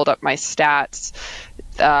actually just pulled up my stats.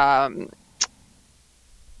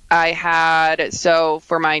 So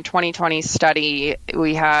for my 2020 study,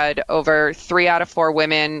 we had over 3 out of 4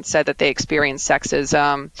 women said that they experienced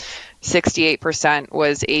sexism. 68%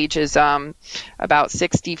 was ageism. About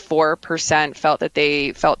 64% felt that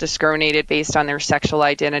they felt discriminated based on their sexual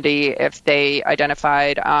identity if they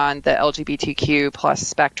identified on the LGBTQ plus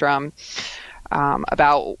spectrum.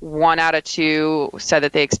 About 1 out of 2 said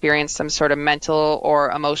that they experienced some sort of mental or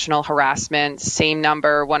emotional harassment. Same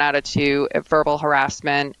number, 1 out of 2, verbal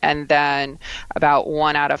harassment. And then about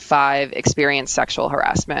 1 out of 5 experienced sexual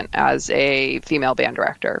harassment as a female band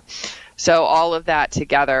director. So all of that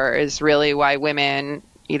together is really why women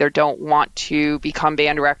either don't want to become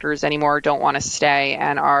band directors anymore, don't want to stay,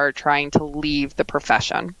 and are trying to leave the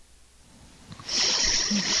profession.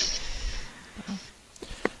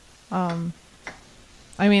 I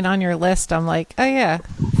mean, on your list, I'm like, oh yeah,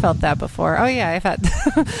 felt that before. Oh yeah, I've had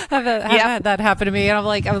had that happen to me, and I'm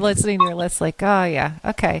like, I'm listening to your list, like, oh yeah,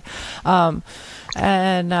 okay, but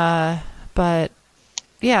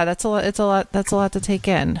yeah, that's a lot. It's a lot. That's a lot to take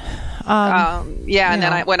in. And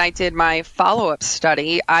then when I did my follow-up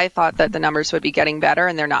study, I thought that the numbers would be getting better,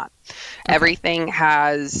 and they're not. Okay. Everything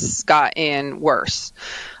has gotten worse.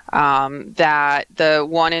 That the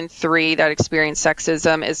 1 in 3 that experience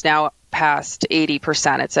sexism is now past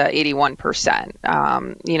 80%. It's at 81%.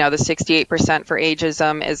 The 68% for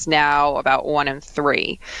ageism is now about 1 in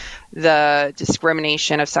 3. The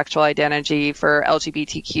discrimination of sexual identity for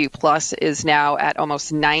LGBTQ plus is now at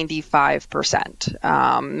almost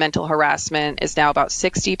 95%. Mental harassment is now about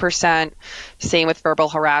 60%. Same with verbal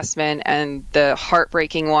harassment. And the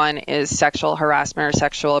heartbreaking one is sexual harassment or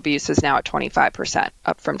sexual abuse is now at 25%,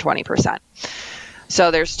 up from 20%.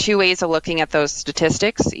 So there's 2 ways of looking at those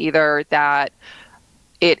statistics, either that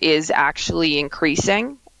it is actually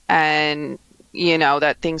increasing and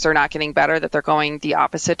that things are not getting better, that they're going the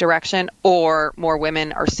opposite direction, or more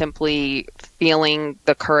women are simply feeling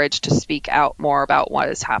the courage to speak out more about what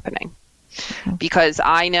is happening. Because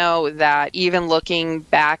I know that even looking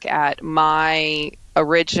back at my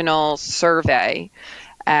original survey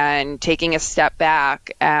and taking a step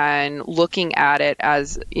back and looking at it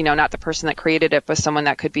as, not the person that created it, but someone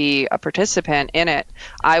that could be a participant in it,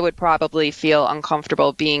 I would probably feel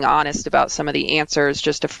uncomfortable being honest about some of the answers,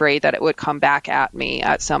 just afraid that it would come back at me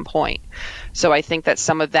at some point. So I think that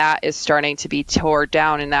some of that is starting to be torn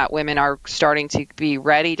down, and that women are starting to be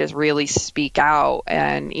ready to really speak out.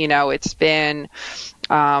 And, it's been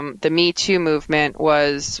the Me Too movement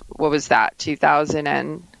was, what was that,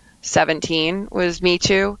 2017 was Me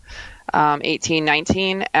Too, 18,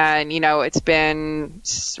 19. And, it's been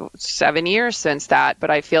 7 years since that. But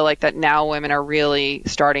I feel like that now women are really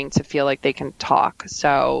starting to feel like they can talk.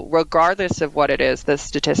 So regardless of what it is, the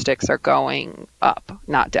statistics are going up,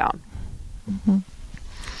 not down. Mm-hmm.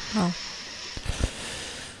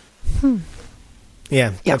 Oh.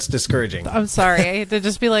 Yeah, that's discouraging. I'm sorry. I hate to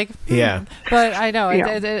just be like, yeah. But I know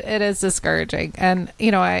it is discouraging. And,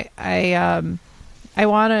 I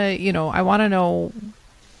want to know,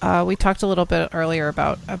 we talked a little bit earlier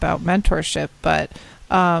about mentorship, but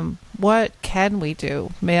what can we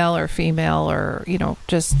do, male or female, or,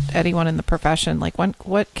 just anyone in the profession? Like,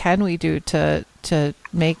 what can we do to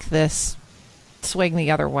make this swing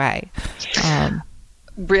the other way?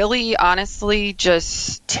 Really, honestly,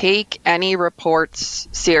 just take any reports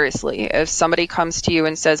seriously. If somebody comes to you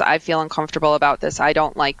and says, I feel uncomfortable about this, I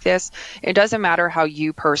don't like this, it doesn't matter how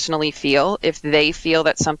you personally feel. If they feel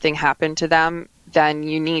that something happened to them, then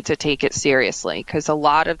you need to take it seriously. Because a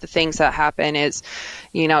lot of the things that happen is,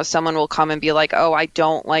 someone will come and be like, oh, I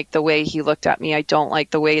don't like the way he looked at me. I don't like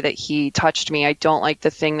the way that he touched me. I don't like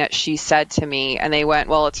the thing that she said to me. And they went,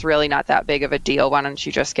 well, it's really not that big of a deal. Why don't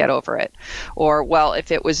you just get over it? Or, well,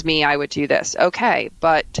 if it was me, I would do this. Okay.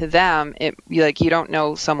 But to them, you don't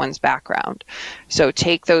know someone's background. So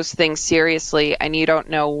take those things seriously, and you don't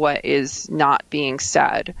know what is not being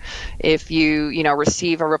said. If you,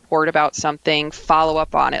 receive a report about something, follow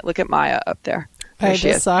up on it. Look at Maya up there. I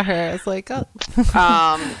just saw her. I was like, oh.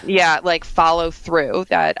 Follow through.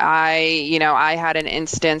 That I had an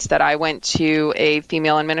instance that I went to a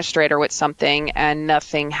female administrator with something and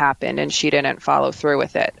nothing happened, and she didn't follow through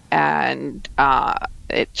with it. And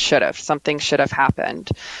something should have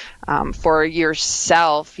happened. For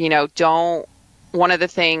yourself, don't one of the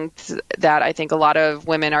things that I think a lot of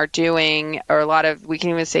women are doing, or we can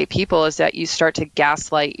even say people, is that you start to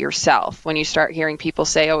gaslight yourself when you start hearing people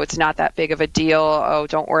say, oh, it's not that big of a deal. Oh,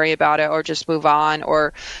 don't worry about it, or just move on.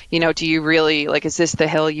 Or, do you really, is this the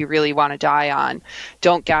hill you really want to die on?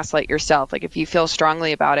 Don't gaslight yourself. If you feel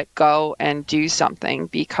strongly about it, go and do something,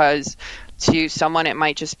 because to someone, it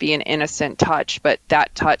might just be an innocent touch, but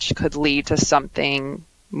that touch could lead to something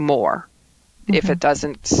more if it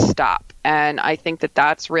doesn't stop. And I think that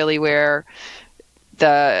that's really where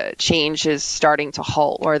the change is starting to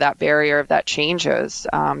halt, or that barrier of that change is.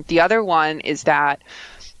 The other one is that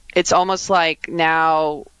it's almost like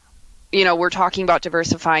now, we're talking about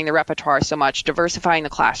diversifying the repertoire so much, diversifying the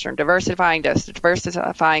classroom, diversifying this,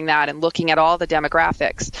 diversifying that, and looking at all the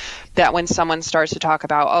demographics, that when someone starts to talk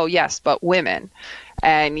about, oh, yes, but women.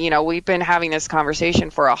 And, we've been having this conversation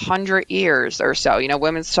for 100 years or so.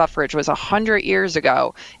 Women's suffrage was 100 years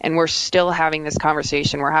ago, and we're still having this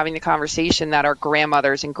conversation. We're having the conversation that our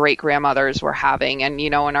grandmothers and great-grandmothers were having, and,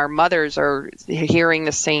 and our mothers are hearing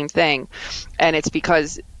the same thing. And it's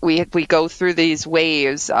because we go through these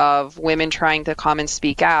waves of women trying to come and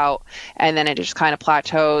speak out, and then it just kind of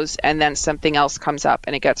plateaus, and then something else comes up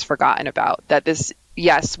and it gets forgotten about.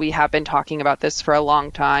 Yes, we have been talking about this for a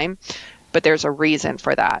long time, but there's a reason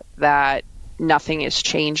for that nothing is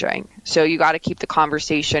changing. So you got to keep the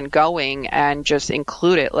conversation going and just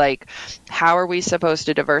include it. How are we supposed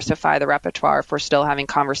to diversify the repertoire if we're still having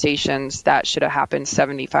conversations that should have happened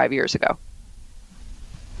 75 years ago?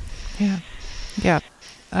 Yeah. Yeah.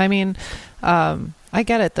 I mean, I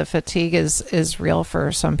get it. The fatigue is real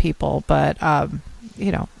for some people, but,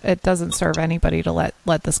 it doesn't serve anybody to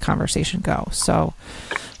let this conversation go. So,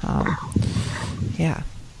 yeah.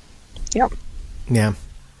 Yep. Yeah.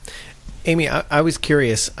 Amy, I was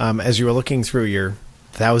curious, as you were looking through your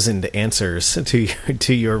 1,000 answers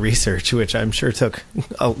to your research, which I'm sure took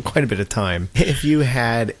quite a bit of time, if you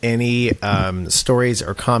had any stories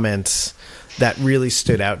or comments that really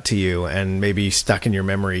stood out to you and maybe stuck in your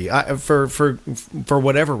memory for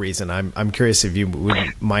whatever reason. I'm curious if you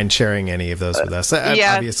would mind sharing any of those with us.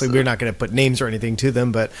 Yeah, obviously, we're not going to put names or anything to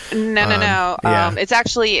them, but no. Yeah.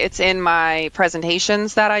 It's in my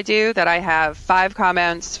presentations that I do, that I have 5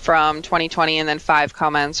 comments from 2020 and then 5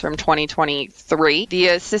 comments from 2023. The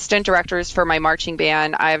assistant directors for my marching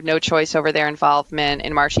band, I have no choice over their involvement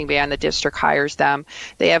in marching band. The district hires them.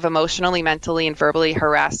 They have emotionally, mentally, and verbally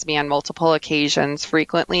harassed me on multiple occasions,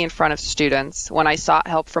 frequently in front of students. When I sought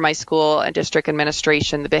help from my school and district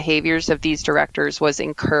administration, the behaviors of these directors was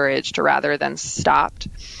encouraged rather than stopped.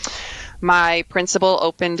 My principal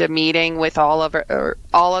opened a meeting with all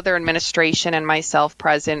other administration and myself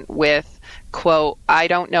present with, quote, "I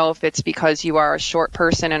don't know if it's because you are a short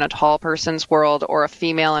person in a tall person's world or a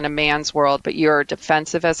female in a man's world, but you're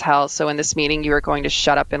defensive as hell. So in this meeting, you are going to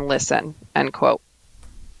shut up and listen," end quote.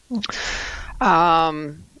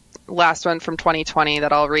 Last one from 2020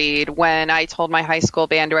 that I'll read. When I told my high school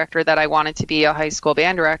band director that I wanted to be a high school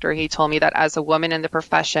band director, he told me that as a woman in the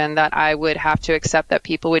profession, that I would have to accept that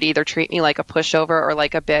people would either treat me like a pushover or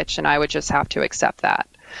like a bitch, and I would just have to accept that.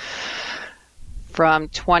 From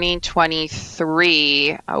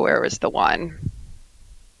 2023, where was the one?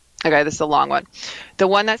 Okay, this is a long one. The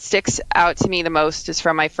one that sticks out to me the most is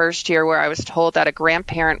from my first year, where I was told that a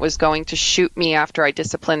grandparent was going to shoot me after I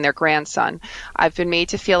disciplined their grandson. I've been made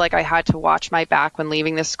to feel like I had to watch my back when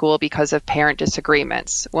leaving the school because of parent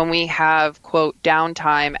disagreements. When we have, quote,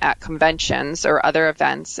 downtime at conventions or other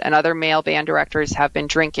events, and other male band directors have been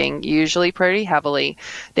drinking, usually pretty heavily,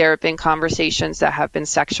 there have been conversations that have been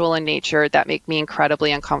sexual in nature that make me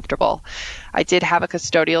incredibly uncomfortable. I did have a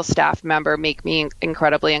custodial staff member make me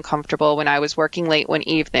incredibly uncomfortable when I was working late one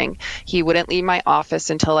evening. He wouldn't leave my office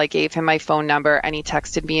until I gave him my phone number, and he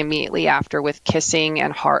texted me immediately after with kissing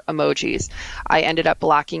and heart emojis. I ended up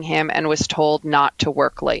blocking him and was told not to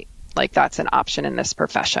work late. That's an option in this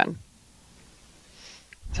profession.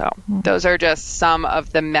 So those are just some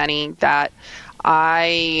of the many that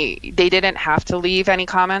they didn't have to leave any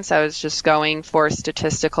comments. I was just going for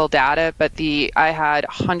statistical data, but I had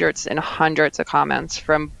hundreds and hundreds of comments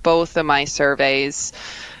from both of my surveys.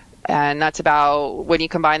 And that's about, when you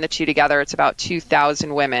combine the two together, it's about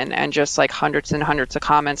 2,000 women, and just hundreds and hundreds of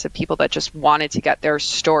comments of people that just wanted to get their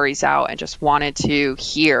stories out and just wanted to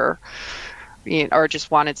hear, or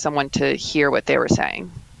just wanted someone to hear what they were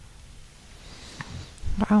saying.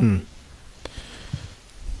 Wow.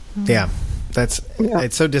 Yeah.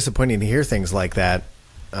 It's so disappointing to hear things like that.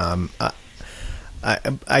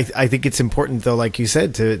 I think it's important, though, like you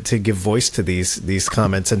said, to give voice to these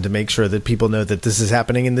comments and to make sure that people know that this is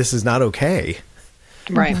happening and this is not okay.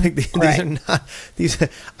 Right. Like these are not these.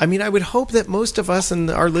 I mean, I would hope that most of us and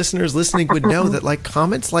our listeners listening would know that like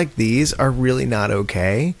comments like these are really not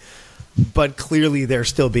okay, but clearly they're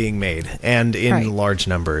still being made and in large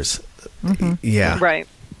numbers. Yeah. Right.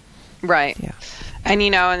 Yeah. And,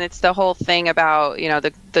 and it's the whole thing about,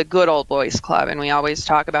 the good old boys club. And we always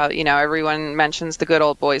talk about, everyone mentions the good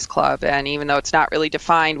old boys club. And even though it's not really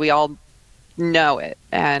defined, we all know it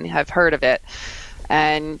and have heard of it.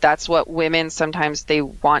 And that's what women sometimes they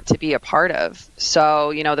want to be a part of.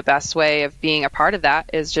 So, the best way of being a part of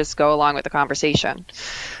that is just go along with the conversation.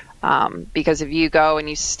 Because if you go and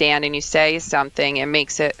you stand and you say something, it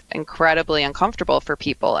makes it incredibly uncomfortable for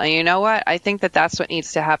people. And you know what? I think that that's what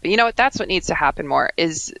needs to happen. You know what? That's what needs to happen more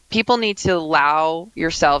is people need to allow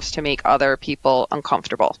yourselves to make other people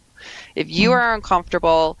uncomfortable. If you are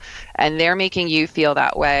uncomfortable and they're making you feel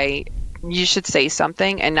that way, you should say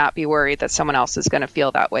something and not be worried that someone else is going to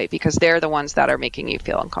feel that way because they're the ones that are making you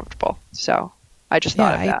feel uncomfortable. So I just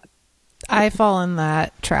thought of that. I fall in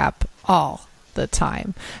that trap all the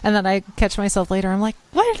time. And then I catch myself later. I'm like,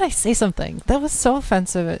 why did I say something? That was so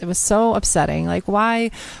offensive. It was so upsetting. Like,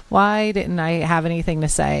 why didn't I have anything to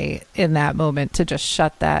say in that moment to just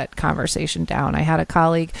shut that conversation down? I had a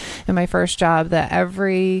colleague in my first job that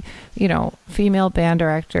every, female band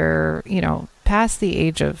director, past the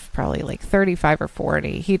age of probably like 35 or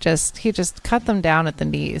 40, he just cut them down at the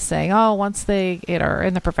knees saying, oh, once they are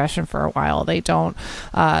in the profession for a while, they don't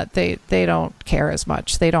care as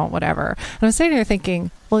much. They don't whatever. And I'm sitting there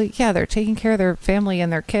thinking, well, yeah, they're taking care of their family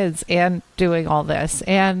and their kids and doing all this.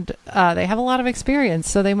 And they have a lot of experience,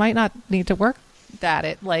 so they might not need to work at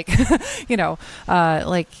it like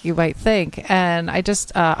like you might think. And I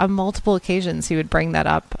just on multiple occasions he would bring that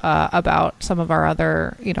up about some of our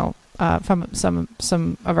other from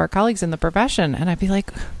some of our colleagues in the profession, and I'd be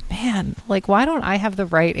like, man, like, why don't I have the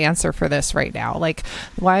right answer for this right now? Like,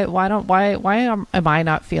 why am I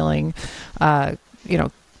not feeling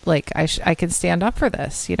like I can stand up for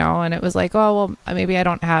this, And it was like, oh, well, maybe I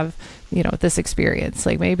don't have, this experience.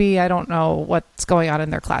 Like, maybe I don't know what's going on in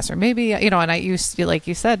their class, or maybe, and I used to, like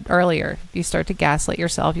you said earlier, you start to gaslight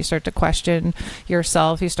yourself. You start to question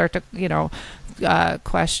yourself. You start to,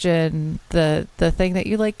 question the thing that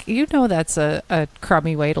you like, that's a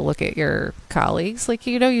crummy way to look at your colleagues. Like,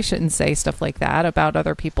 you shouldn't say stuff like that about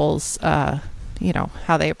other people's, how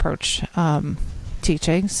they approach,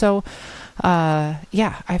 teaching. So,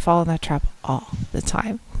 I fall in that trap all the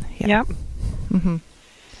time. Yeah. Yep. Mm-hmm.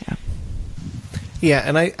 Yeah. Yeah,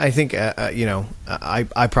 and I think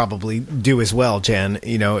I probably do as well, Jen.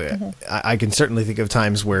 I can certainly think of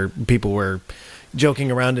times where people were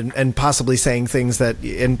joking around and possibly saying things that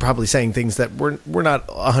were not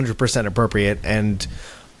 100% appropriate. And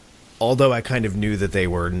although I kind of knew that they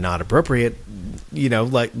were not appropriate,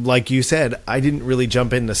 like you said, I didn't really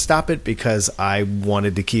jump in to stop it because I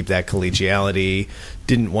wanted to keep that collegiality,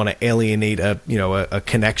 didn't want to alienate a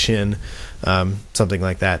connection, something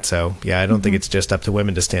like that. So yeah, I don't think it's just up to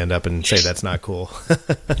women to stand up and say that's not cool.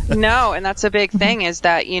 No, and that's a big thing is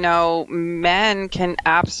that, men can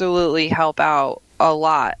absolutely help out a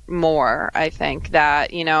lot more. I think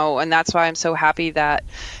that, and that's why I'm so happy that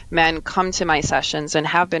men come to my sessions and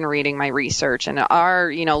have been reading my research and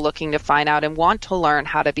are, looking to find out and want to learn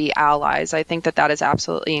how to be allies. I think that is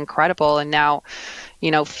absolutely incredible. And now,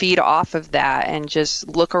 feed off of that and just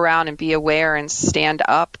look around and be aware and stand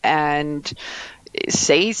up and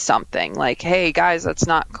say something like, hey guys, that's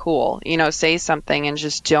not cool. Say something and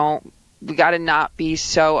just we got to not be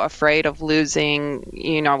so afraid of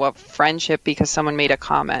losing, a friendship because someone made a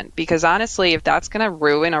comment. Because honestly, if that's going to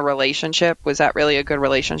ruin a relationship, was that really a good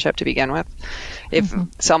relationship to begin with? If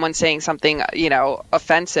someone's saying something,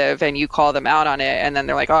 offensive and you call them out on it and then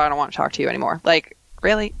they're like, oh, I don't want to talk to you anymore. Like,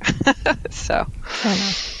 really? So,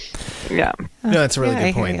 yeah. No, that's a really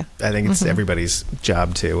good point. I think it's everybody's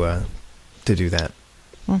job to do that.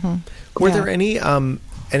 Were there any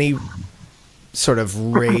sort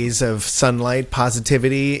of rays of sunlight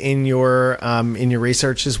positivity in your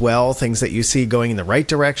research as well, things that you see going in the right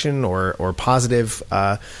direction or positive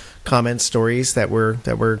comments, stories that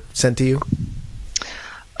were sent to you?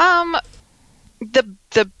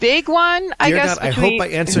 The big one, I guess. God, I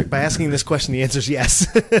hope by asking this question, the answer is yes.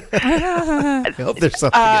 I hope there's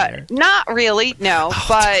something in there. Not really, no.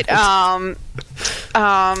 But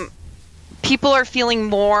people are feeling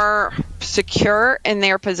more secure in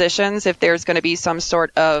their positions if there's going to be some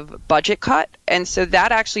sort of budget cut And so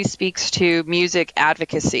that actually speaks to music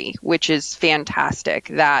advocacy, which is fantastic,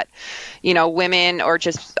 that, women, or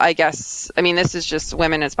just, this is just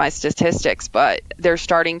women as my statistics, but they're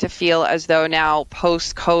starting to feel as though now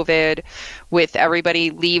post-COVID, with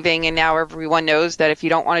everybody leaving, and now everyone knows that if you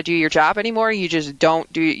don't want to do your job anymore, you just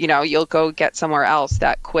don't do, you'll go get somewhere else,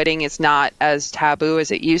 that quitting is not as taboo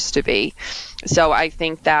as it used to be. So I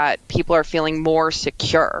think that people are feeling more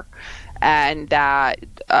secure, and that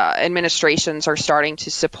administrations are starting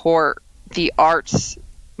to support the arts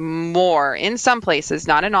more in some places,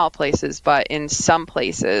 not in all places, but in some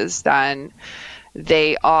places than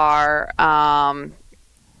they are.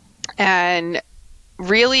 And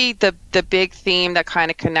really the big theme that kind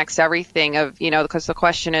of connects everything of, because the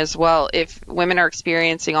question is, well, if women are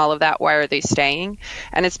experiencing all of that, why are they staying?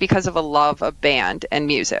 And it's because of a love of band and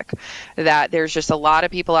music, that there's just a lot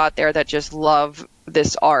of people out there that just love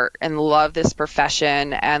this art and love this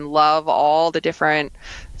profession and love all the different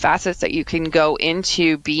facets that you can go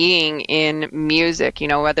into being in music,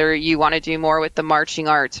 whether you want to do more with the marching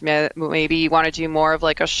arts, maybe you want to do more of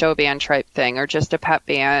like a show band type thing, or just a pep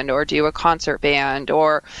band, or do a concert band,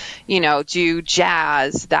 or, do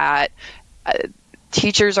jazz, that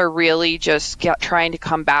teachers are really just trying to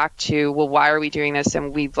come back to, well, why are we doing this?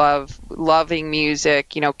 And we loving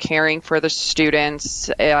music, caring for the students.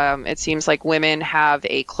 It seems like women have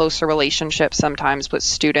a closer relationship sometimes with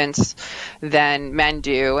students than men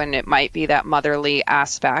do, and it might be that motherly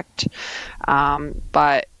aspect.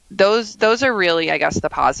 But those are really, I guess, the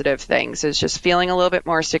positive things, is just feeling a little bit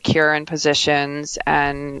more secure in positions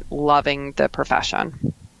and loving the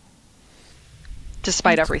profession,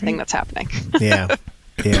 despite everything that's happening. Yeah.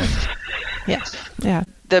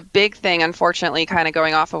 The big thing, unfortunately, kind of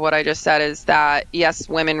going off of what I just said, is that, yes,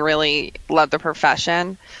 women really love the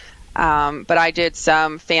profession. But I did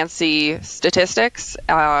some fancy statistics.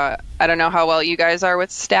 I don't know how well you guys are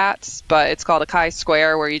with stats, but it's called a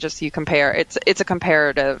chi-square, where you compare. It's a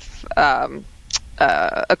comparative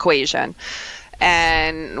equation.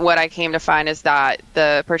 And what I came to find is that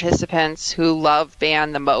the participants who love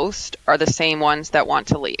band the most are the same ones that want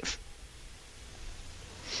to leave.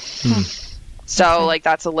 So, like,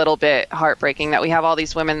 that's a little bit heartbreaking that we have all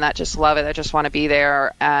these women that just love it, that just want to be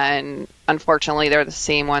there. And unfortunately, they're the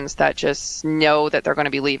same ones that just know that they're going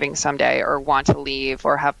to be leaving someday, or want to leave,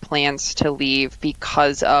 or have plans to leave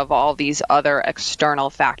because of all these other external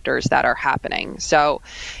factors that are happening. So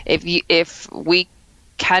if we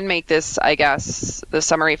can make this, I guess, the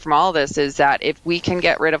summary from all of this is that if we can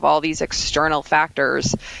get rid of all these external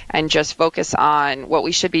factors and just focus on what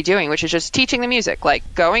we should be doing, which is just teaching the music,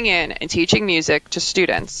 like going in and teaching music to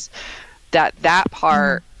students, that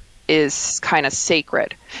part is kind of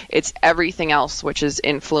sacred. It's everything else which is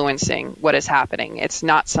influencing what is happening. It's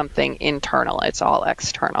not something internal. It's all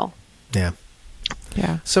external. Yeah.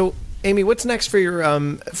 Yeah. So, Amy, what's next for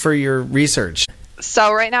your research?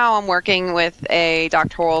 So right now I'm working with a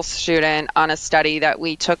doctoral student on a study that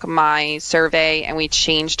we took my survey and we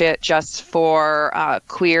changed it just for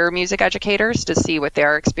queer music educators to see what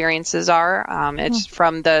their experiences are. It's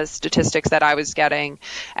from the statistics that I was getting,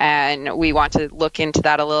 and we want to look into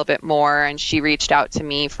that a little bit more. And she reached out to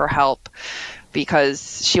me for help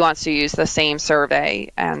because she wants to use the same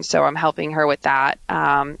survey, and so I'm helping her with that.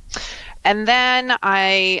 And then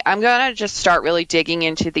I'm going to just start really digging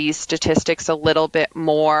into these statistics a little bit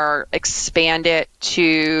more, expand it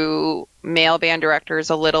to male band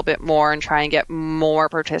directors a little bit more, and try and get more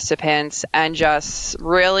participants, and just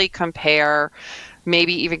really compare,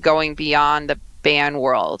 maybe even going beyond the band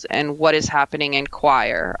world and what is happening in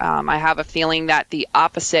choir. I have a feeling that the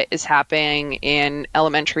opposite is happening in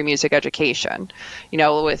elementary music education,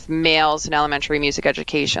 with males in elementary music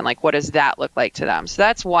education. Like, what does that look like to them? So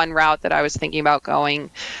that's one route that I was thinking about going,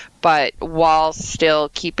 but while still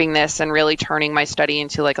keeping this and really turning my study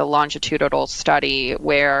into like a longitudinal study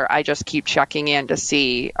where I just keep checking in to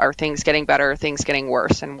see, are things getting better, are things getting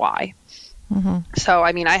worse, and why? Mm-hmm. So,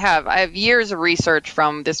 I have years of research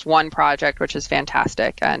from this one project, which is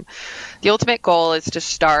fantastic. And the ultimate goal is to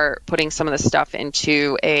start putting some of this stuff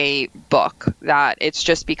into a book, that it's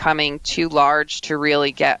just becoming too large to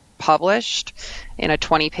really get published in a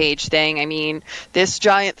 20-page thing. This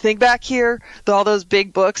giant thing back here, all those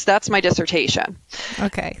big books, that's my dissertation.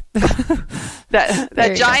 Okay.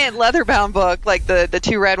 that giant leather-bound book, like the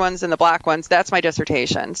two red ones and the black ones, that's my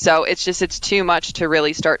dissertation. So it's too much to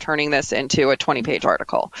really start turning this into a 20-page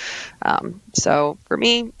article. So for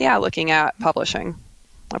me, looking at publishing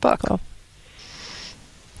a book. Cool.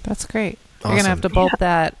 That's great. Awesome. You're going to have to bulk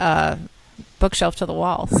that bookshelf to the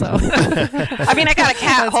wall. So I mean, I got a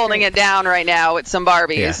cat holding it down right now with some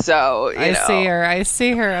Barbies. Yeah. So I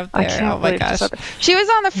see her up there. Oh my gosh, she was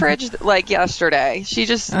on the fridge like yesterday. She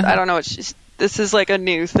just I don't know what she's. This is like a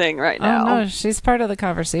new thing right now. Oh no, she's part of the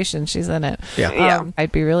conversation. She's in it. Yeah.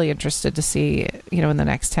 I'd be really interested to see, in the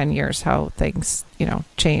next 10 years how things,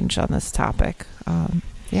 change on this topic.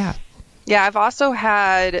 Yeah. Yeah, I've also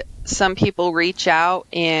had some people reach out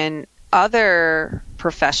in other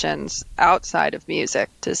professions outside of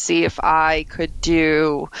music to see if I could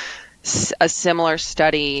do a similar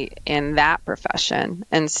study in that profession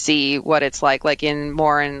and see what it's like in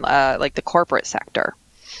like the corporate sector.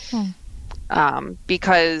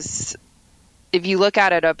 Because if you look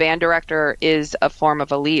at it, a band director is a form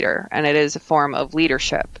of a leader, and it is a form of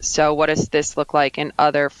leadership. So what does this look like in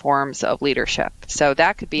other forms of leadership? So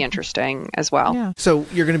that could be interesting as well. Yeah. So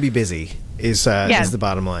you're going to be busy is the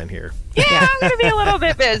bottom line here. Yeah, I'm going to be a little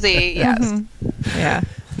bit busy. Yes. Mm-hmm. Yeah.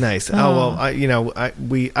 Nice. Oh well,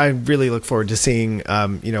 I really look forward to seeing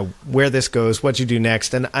where this goes, what you do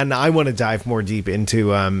next, and I want to dive more deep into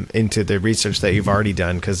the research that you've already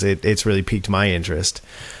done, because it's really piqued my interest.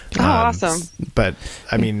 Oh, awesome! But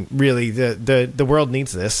I mean, really, the world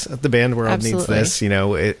needs this. The band world Absolutely. needs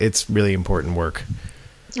this. It's really important work.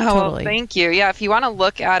 Oh, Totally. well, thank you. Yeah, if you want to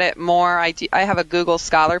look at it more, I have a Google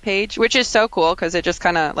Scholar page, which is so cool because it just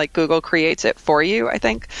kind of like Google creates it for you, I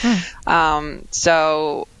think.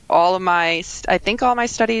 So all my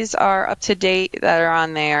studies are up to date that are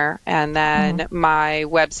on there. And then my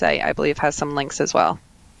website, I believe, has some links as well.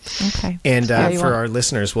 Okay. And for our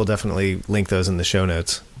listeners, we'll definitely link those in the show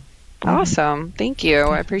notes. Awesome. Thank you.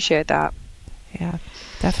 I appreciate that. Yeah,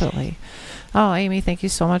 definitely. Oh, Amy, thank you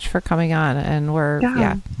so much for coming on, and we're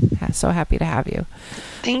so happy to have you.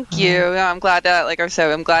 Thank you. I'm glad that, like I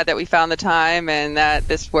said, I'm glad that we found the time and that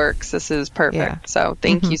this works. This is perfect. Yeah. So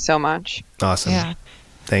thank you so much. Awesome. Yeah.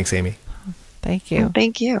 Thanks, Amy. Thank you.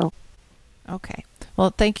 Thank you. Okay. Well,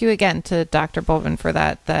 thank you again to Dr. Bovin for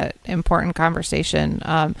that important conversation.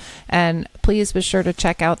 And please be sure to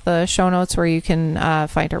check out the show notes where you can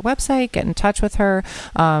find her website, get in touch with her,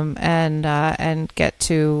 and get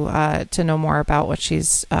to know more about what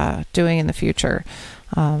she's doing in the future.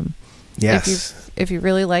 Yes. If you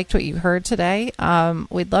really liked what you heard today,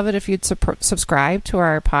 we'd love it if you'd subscribe to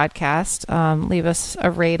our podcast, leave us a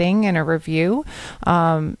rating and a review,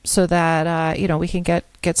 so that we can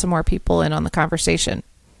get some more people in on the conversation.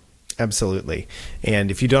 Absolutely.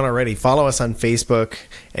 And if you don't already, follow us on Facebook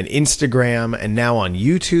and Instagram, and now on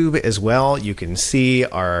YouTube as well. You can see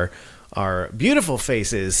our beautiful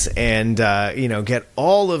faces and get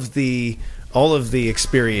all of the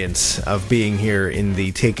experience of being here in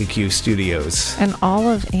the Take a Cue studios. And all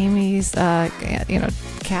of Amy's,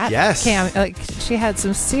 cat she had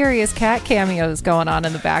some serious cat cameos going on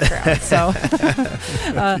in the background. So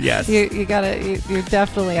Yes. you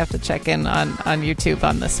definitely have to check in on YouTube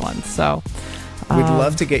on this one. So we'd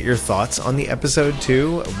love to get your thoughts on the episode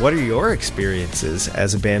too. What are your experiences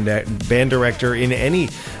as a band director in any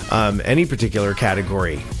particular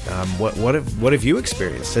category? What have you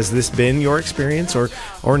experienced? Has this been your experience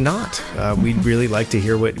or not? We'd really like to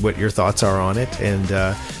hear what your thoughts are on it,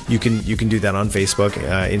 and you can do that on Facebook,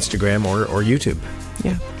 Instagram, or YouTube.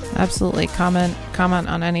 Yeah, absolutely. Comment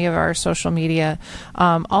on any of our social media.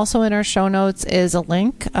 Also in our show notes is a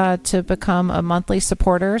link to become a monthly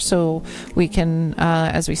supporter, so we can,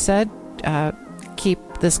 as we said, keep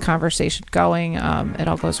this conversation going. It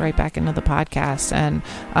all goes right back into the podcast, and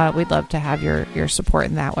we'd love to have your support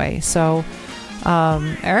in that way. So,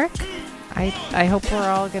 Eric, I hope we're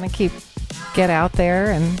all going to get out there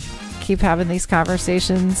and keep having these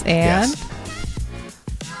conversations, and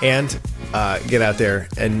and get out there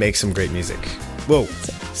and make some great music. Whoa,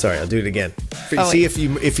 sorry, I'll do it again. See, if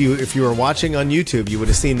you were watching on YouTube, you would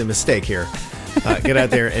have seen the mistake here. Get out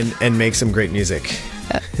there and make some great music.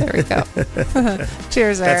 There we go.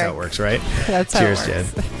 Cheers, Eric. That's how it works, right? That's Cheers, how it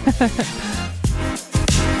works. Jen.